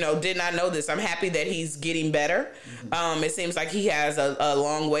know this. I'm happy that he's getting better. It seems like he has a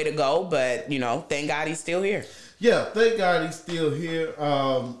long way to go, but, thank God he's still here. Yeah, thank God he's still here.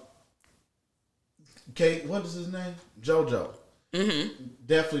 Kate, what is his name? JoJo.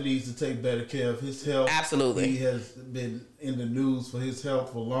 Definitely needs to take better care of his health. Absolutely. He has been in the news for his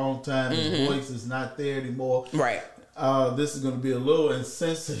health for a long time. His voice is not there anymore. Right. This is going to be a little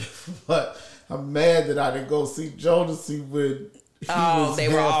insensitive, but I'm mad that I didn't go see Jodeci when they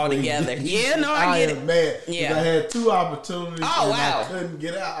were all together. Yeah, no, I get it. I am mad. Yeah. I had 2 opportunities and wow. I couldn't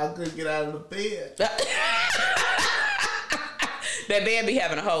get out. I couldn't get out of the bed. That band be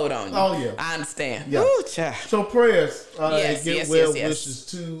having a hold on you. Oh, yeah. I understand. Yeah. Ooh, child. So prayers Yes, and get yes, well yes. wishes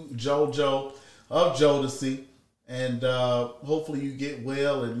to JoJo of Jodeci. And hopefully you get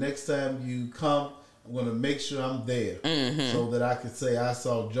well. And next time you come, I'm going to make sure I'm there so that I can say I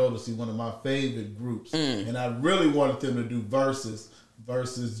saw Jodeci, one of my favorite groups. And I really wanted them to do versus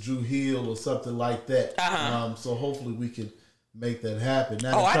Drew Hill or something like that. So hopefully we can make that happen.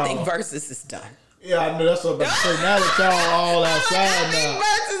 Now I think versus is done. Yeah, I know that's what I'm about to say. Now that y'all all outside now.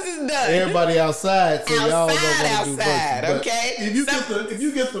 Versus is done. Everybody outside, so y'all don't want to do Outside, versus. okay? If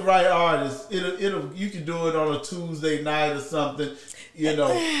you get the right artist, it'll you can do it on a Tuesday night or something. It'll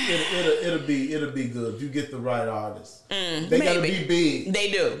be good if you get the right artist. They gotta be big.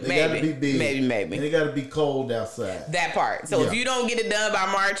 They do. They gotta be big. Maybe. And they gotta be cold outside. That part. So if you don't get it done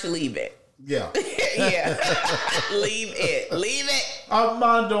by March, leave it. Yeah. Yeah. Leave it.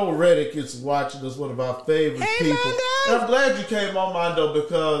 Armando Reddick is watching us, one of our favorite people. Mondo. And I'm glad you came on, Mondo,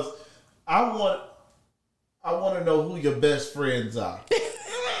 because I want to know who your best friends are.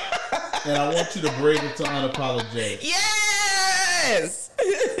 And I want you to bring it to Unapologetic. Yes.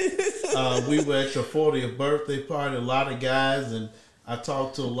 We were at your 40th birthday party, a lot of guys, and I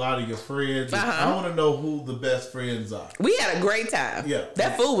talked to a lot of your friends. I want to know who the best friends are. We had a great time. Yeah.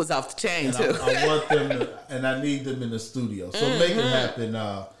 That food was off the chain, and too. I want them to, and I need them in the studio. So make it happen.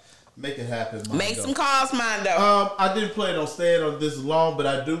 Make it happen, Mondo. Make some calls, Mondo. I didn't plan on staying on this long, but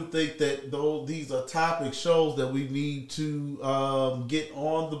I do think that these are topic shows that we need to get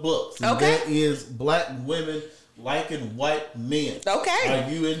on the books. And Okay. that is black women liking white men. Okay. Are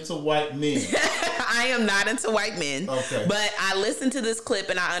you into white men? I am not into white men. Okay. But I listened to this clip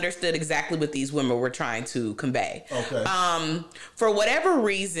and I understood exactly what these women were trying to convey. Okay. For whatever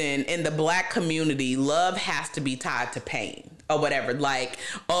reason, in the black community, love has to be tied to pain. Or whatever, like,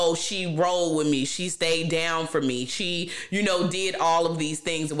 oh, she rolled with me, she stayed down for me, she, did all of these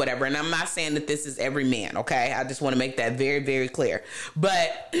things or whatever. And I'm not saying that this is every man, okay? I just want to make that very, very clear.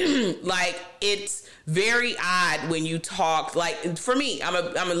 But like, it's very odd when you talk, like, for me, I'm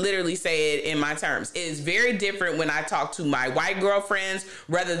a literally say it in my terms. It is very different when I talk to my white girlfriends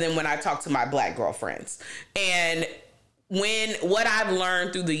rather than when I talk to my black girlfriends. And what I've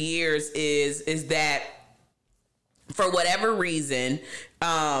learned through the years is that for whatever reason,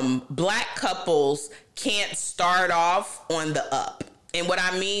 black couples can't start off on the up. And what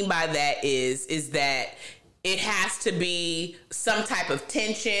I mean by that is that it has to be some type of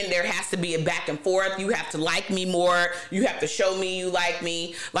tension. There has to be a back and forth. You have to like me more. You have to show me you like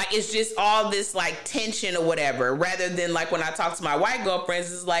me. Like, it's just all this like tension or whatever, rather than like when I talk to my white girlfriends,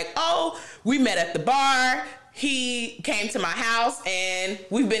 it's like, oh, we met at the bar. He came to my house and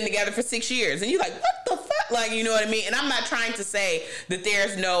we've been together for 6 years. And you're like, what the fuck? Like, you know what I mean? And I'm not trying to say that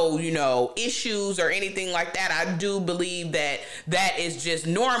there's no, issues or anything like that. I do believe that that is just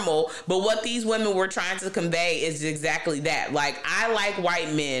normal. But what these women were trying to convey is exactly that. Like, I like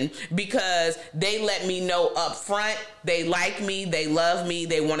white men because they let me know up front they like me, they love me,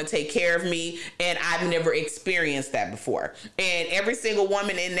 they want to take care of me, and I've never experienced that before. And every single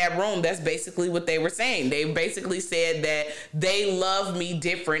woman in that room, that's basically what they were saying. They basically said that they love me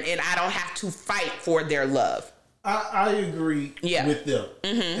different and I don't have to fight for their love. I agree with them.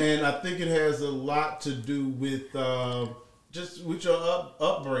 Mm-hmm. And I think it has a lot to do with just with your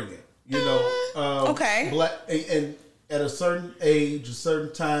upbringing. Okay. Black at a certain age, a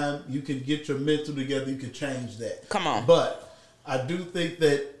certain time, you can get your mental together. You can change that. Come on. But I do think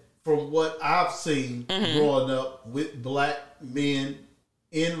that from what I've seen growing up with black men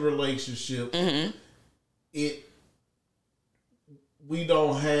in relationships, we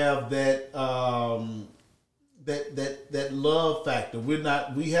don't have that that love factor.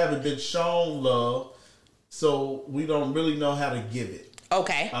 We haven't been shown love, so we don't really know how to give it.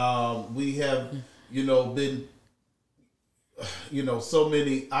 Okay. We have, been, so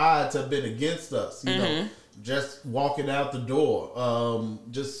many odds have been against us. You know, just walking out the door,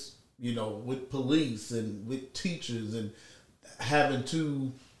 with police and with teachers and having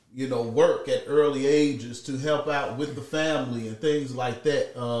to, work at early ages to help out with the family and things like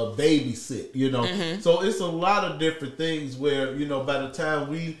that, babysit, So it's a lot of different things where, by the time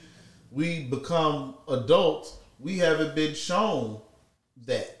we become adults, we haven't been shown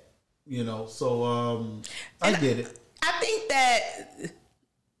that, so I get it.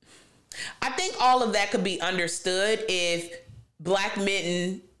 I think all of that could be understood if black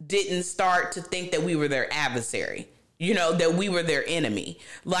men didn't start to think that we were their adversary. That we were their enemy.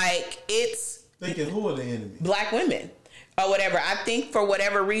 Like, it's... Thinking who are the enemy? Black women. Or whatever. I think for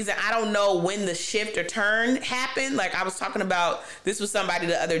whatever reason, I don't know when the shift or turn happened. Like, I was talking about this with somebody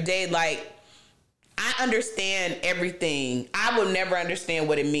the other day. Like, I understand everything. I will never understand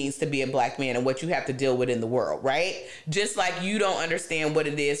what it means to be a black man and what you have to deal with in the world, right? Just like you don't understand what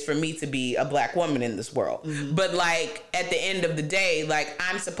it is for me to be a black woman in this world. But like at the end of the day, like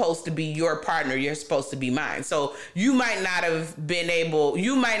I'm supposed to be your partner. You're supposed to be mine. So you might not have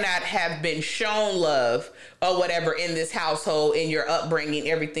been shown love or whatever in this household, in your upbringing,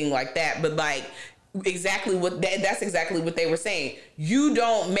 everything like that. But like, that's exactly what they were saying. You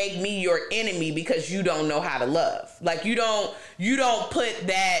don't make me your enemy because you don't know how to love. Like you don't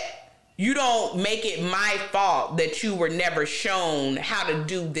make it my fault that you were never shown how to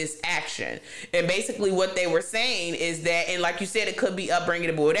do this action. And basically what they were saying is that, and like you said, it could be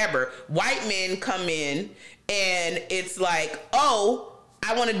upbringing or whatever. White men come in and it's like, oh,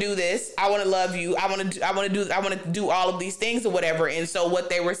 I want to do this. I want to love you. I want to do all of these things or whatever. And so what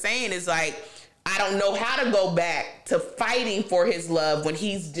they were saying is like, I don't know how to go back to fighting for his love when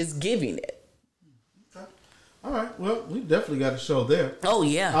he's just giving it. Okay. All right. Well, we definitely got a show there. Oh,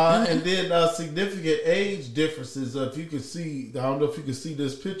 yeah. And then significant age differences. If you can see, I don't know if you can see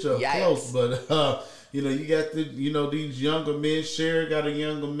this picture up close, but, you got these younger men. Cher got a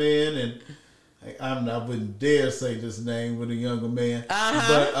younger man, and I wouldn't dare say this name with a younger man.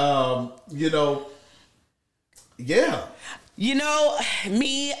 But, yeah.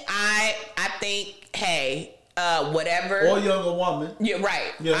 Me, I think, hey, whatever. Or younger woman. Yeah,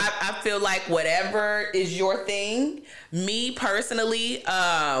 right. Yeah. I feel like whatever is your thing. Me personally,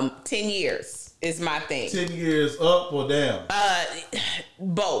 10 years is my thing. 10 years up or down?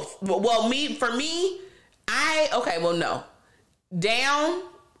 Both. Well, no. Down,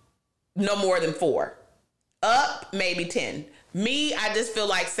 no more than 4. Up, maybe 10. Me, I just feel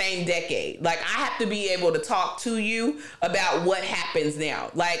like same decade. Like, I have to be able to talk to you about what happens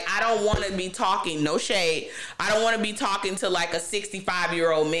now. Like, I don't want to be talking, no shade. I don't want to be talking to like a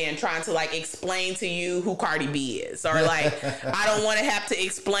 65-year-old man trying to like explain to you who Cardi B is. Or like, I don't want to have to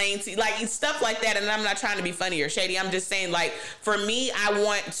explain to you, like stuff like that. And I'm not trying to be funny or shady. I'm just saying, like, for me, I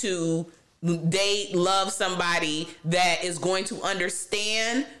want to love somebody that is going to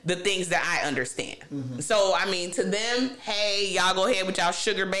understand the things that I understand. So, I mean, to them, hey, y'all go ahead with y'all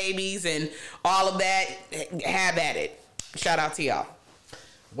sugar babies and all of that. Have at it. Shout out to y'all.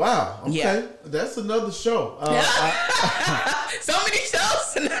 Wow. Okay. Yeah. That's another show. So many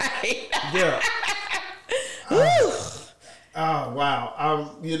shows tonight. Yeah.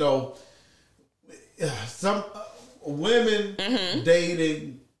 Wow. Some women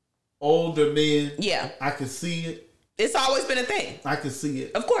dating older men. Yeah. I can see it. It's always been a thing. I can see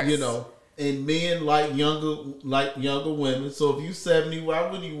it. Of course. And men like younger women. So if you 70, why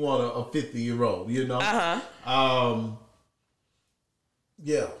wouldn't you want a 50-year-old,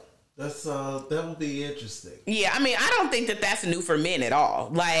 Yeah. That would be interesting. Yeah, I mean, I don't think that that's new for men at all.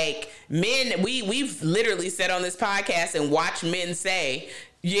 Like, men, we've literally said on this podcast and watched men say,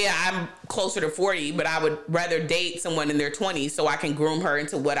 yeah, I'm closer to 40, but I would rather date someone in their 20s so I can groom her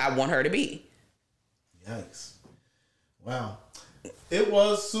into what I want her to be. Yikes. Wow. It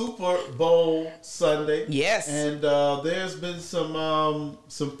was Super Bowl Sunday. Yes. And there's been some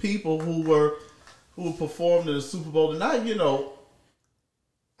people who performed in the Super Bowl. And I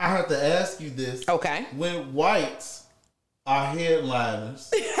have to ask you this. Okay. When whites are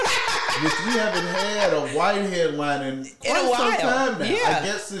headliners which we haven't had a white headline in quite some time now. Yeah. I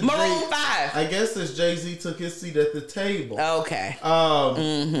guess since Maroon 5. I guess since Jay-Z took his seat at the table. Okay.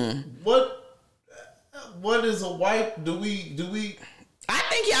 What is a white? Do we? I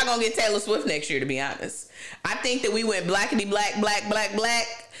think y'all gonna get Taylor Swift next year, to be honest. I think that we went blackity black,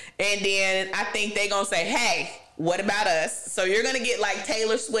 and then I think they gonna say, hey, what about us? So you're gonna get like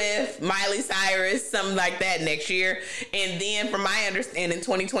Taylor Swift, Miley Cyrus, something like that next year. And then from my understanding,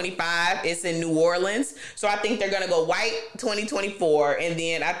 2025, it's in New Orleans. So I think they're gonna go white 2024. And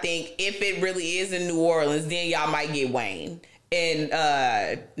then I think if it really is in New Orleans, then y'all might get Wayne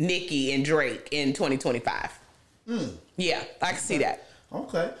and Nicki and Drake in 2025. Yeah, I can see that.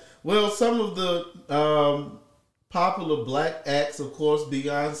 Okay. Well, some of the popular black acts, of course,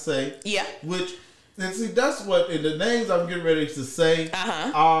 Beyonce. Yeah. Which, and see, that's what, in the names I'm getting ready to say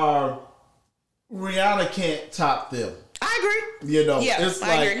are, Rihanna can't top them. I agree. You know, yeah, it's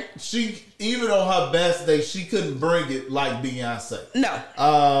like she, even on her best day, she couldn't bring it like Beyonce.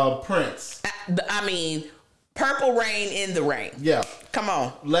 No. Prince. I mean, Purple Rain in the Rain. Yeah. Come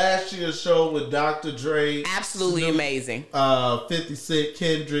on. Last year's show with Dr. Dre. Absolutely Snoop, amazing. 50 Cent,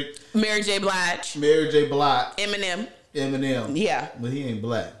 Kendrick. Mary J. Blige. Eminem. Yeah. But he ain't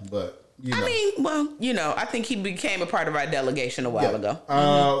black, but, you know. I mean, well, you know, I think he became a part of our delegation a while ago.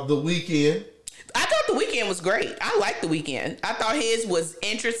 The Weeknd. I thought The Weeknd was great. I liked The Weeknd. I thought his was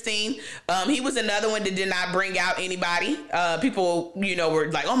interesting. He was another one that did not bring out anybody. People, you know,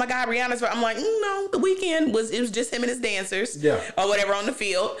 were like, "Oh my God, Rihanna's." I'm like, no, The Weeknd was just him and his dancers, or whatever on the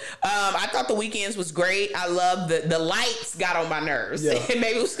field. I thought The Weeknd's was great. I love the lights got on my nerves. Yeah.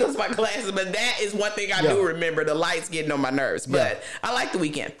 Maybe it was because of my glasses, but that is one thing I do remember: the lights getting on my nerves. But I like The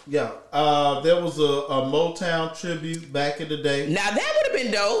Weeknd. Yeah, there was a Motown tribute back in the day. Now that would have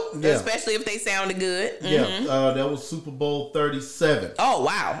been dope, especially if they sounded good. Yeah, that was Super Bowl 37. Oh,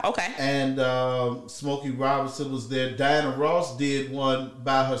 wow. Okay. And Smokey Robinson was there. Diana Ross did one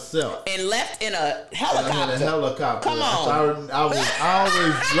by herself. And left in a helicopter. Come on. I always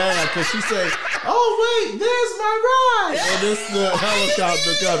laugh because she said, "Oh, wait, there's my ride." And it's the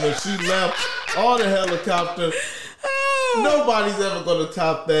helicopter coming. She left on the helicopter. Nobody's ever going to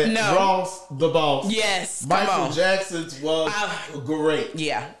top that. No. Ross, the boss. Yes. Michael Jackson's was great.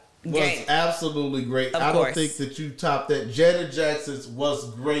 Yeah. Was absolutely great. I don't think that you topped that. Janet Jackson's was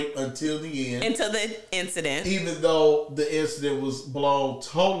great until the end. Until the incident. Even though the incident was blown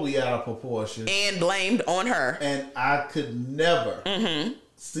totally out of proportion. And blamed on her. And I could never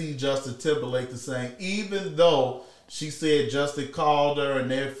see Justin Timberlake the same. Even though she said Justin called her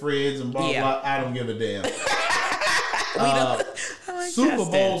and they're friends and blah, blah. I don't give a damn. Super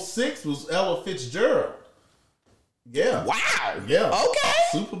Bowl 6 was Ella Fitzgerald. Yeah. Wow. Yeah. Okay.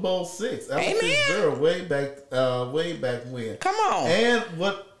 Super Bowl 6. Ella Fitzgerald way back when. Come on. And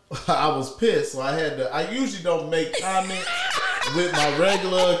what I was pissed, so I usually don't make comments with my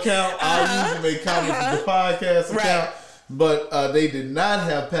regular account. I usually make comments with the podcast account. But they did not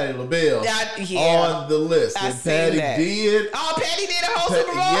have Patti LaBelle on the list. And Patti did. Oh, Patti did a whole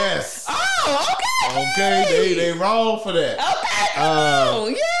Super Bowl? Yes. Oh, okay. Okay, they wrong for that.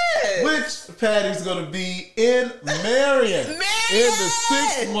 Okay. Yes. Which Patti's going to be in Marion. In the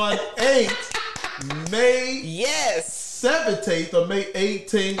 618, May 17th or May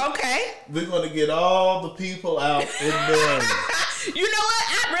 18th. Okay. We're going to get all the people out in Marion. You know what?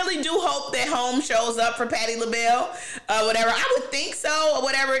 I really do hope that home shows up for Patti LaBelle. Whatever. I would think so or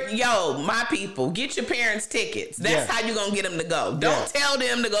whatever. Yo, my people, get your parents tickets. That's how you're going to get them to go. Don't tell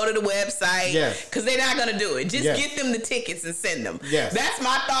them to go to the website because they're not going to do it. Just get them the tickets and send them. That's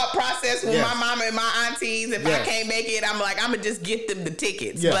my thought process with my mama and my aunties. If I can't make it, I'm like, I'm going to just get them the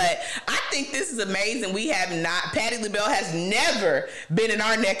tickets. But I think this is amazing. We have not, Patti LaBelle has never been in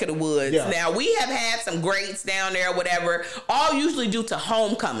our neck of the woods. Now, we have had some greats down there or whatever. All usually due to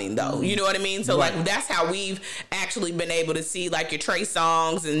homecoming though. You know what I mean? So like that's how we've actually been able to see like your Trey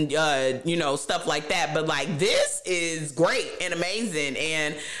Songz and you know, stuff like that. But like this is great and amazing.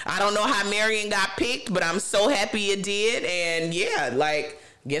 And I don't know how Marion got picked, but I'm so happy it did. And like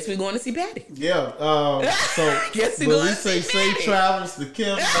guess we're going to see Patti. Yeah. So guess we say safe travels to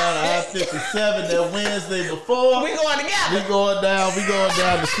Kim down I-57 that Wednesday before. We going together. We going down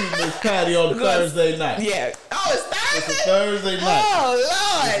to see Miss Patti on Thursday night. Yeah. Oh, it's Thursday? It's a Thursday night.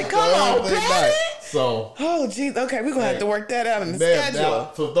 Oh, Lord. Come on, Patti. So. Oh, geez. Okay, we're going to have to work that out in the schedule.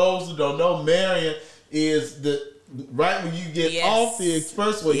 Now, for those who don't know, Marion is right when you get off the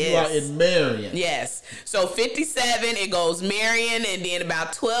expressway, you are in Marion. Yes. So 57, it goes Marion, and then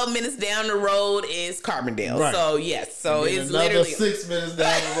about 12 minutes down the road is Carbondale. Right. So, yes. So it's another literally 6 minutes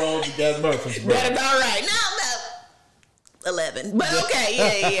down the road, you got Murfreesboro. That's about right. No. 11. But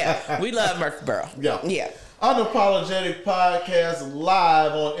okay, yeah. We love Murfreesboro. Yeah. Unapologetic Podcast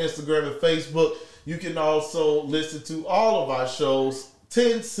live on Instagram and Facebook. You can also listen to all of our shows.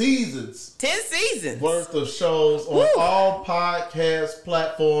 10 seasons. 10 seasons. Worth of shows on all podcast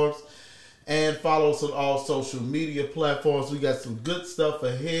platforms. And follow us on all social media platforms. We got some good stuff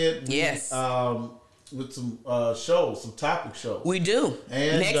ahead. Yes. With some shows, some topic shows. We do.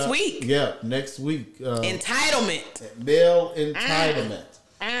 And next week. Yeah, next week. Entitlement. Male entitlement.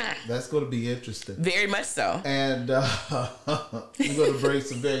 That's going to be interesting. Very much so. And we're going to bring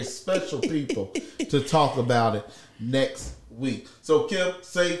some very special people to talk about it next week. So, Kim,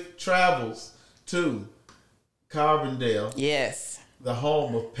 safe travels to Carbondale. Yes. The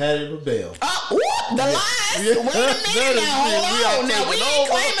home of Patti LaBelle. Oh, the lies? Wait a minute now. Hold on. Now, we ain't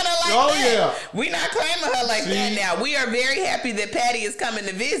claiming her like that. Yeah. We're not claiming her like that now. We are very happy that Patti is coming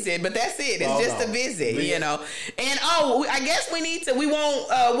to visit, but that's it. It's just a visit, you know. And, I guess we'll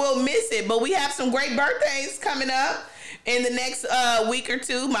miss it, but we have some great birthdays coming up in the next week or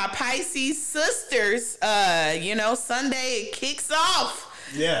two. My Pisces sisters, Sunday it kicks off.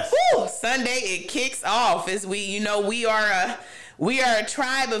 Yes. Woo, Sunday it kicks off as we are a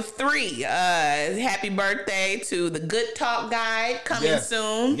tribe of 3. Happy birthday to the Good Talk Guide coming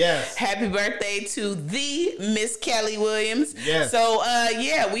soon. Yes. Happy birthday to the Miss Kelly Williams. Yes. So,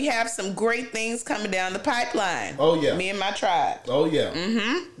 we have some great things coming down the pipeline. Oh, yeah. Me and my tribe. Oh, yeah.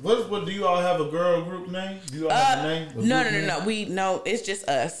 Mm-hmm. What do you all have a girl group name? Do you all have a name? No. It's just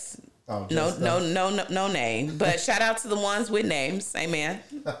us. Oh, No name. But shout out to the ones with names. Amen.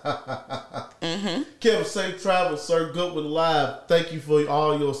 Kim, safe travel, sir. Goodwin Live. Thank you for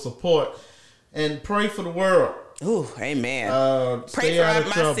all your support. And pray for the world. Ooh, amen. Pray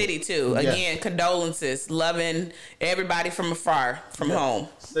for my city, too. Yes. Again, condolences. Loving everybody from afar, from home.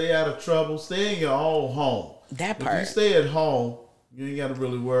 Stay out of trouble. Stay in your own home. That part. If you stay at home, you ain't got to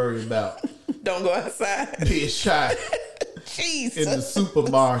really worry about Don't go outside. being shot Jesus. in the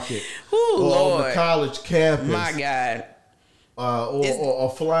supermarket Ooh, or Lord. on the college campus. My God. Or a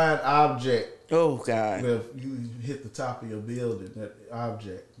flying object. Oh, God. If you hit the top of your building, that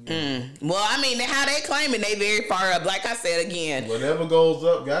object. Well, I mean, how they claiming they very far up. Like I said again. Whatever goes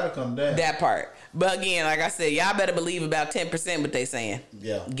up, got to come down. That part. But again, like I said, y'all better believe about 10% what they saying.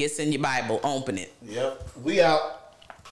 Yeah. Gets in your Bible. Open it. Yep. We out.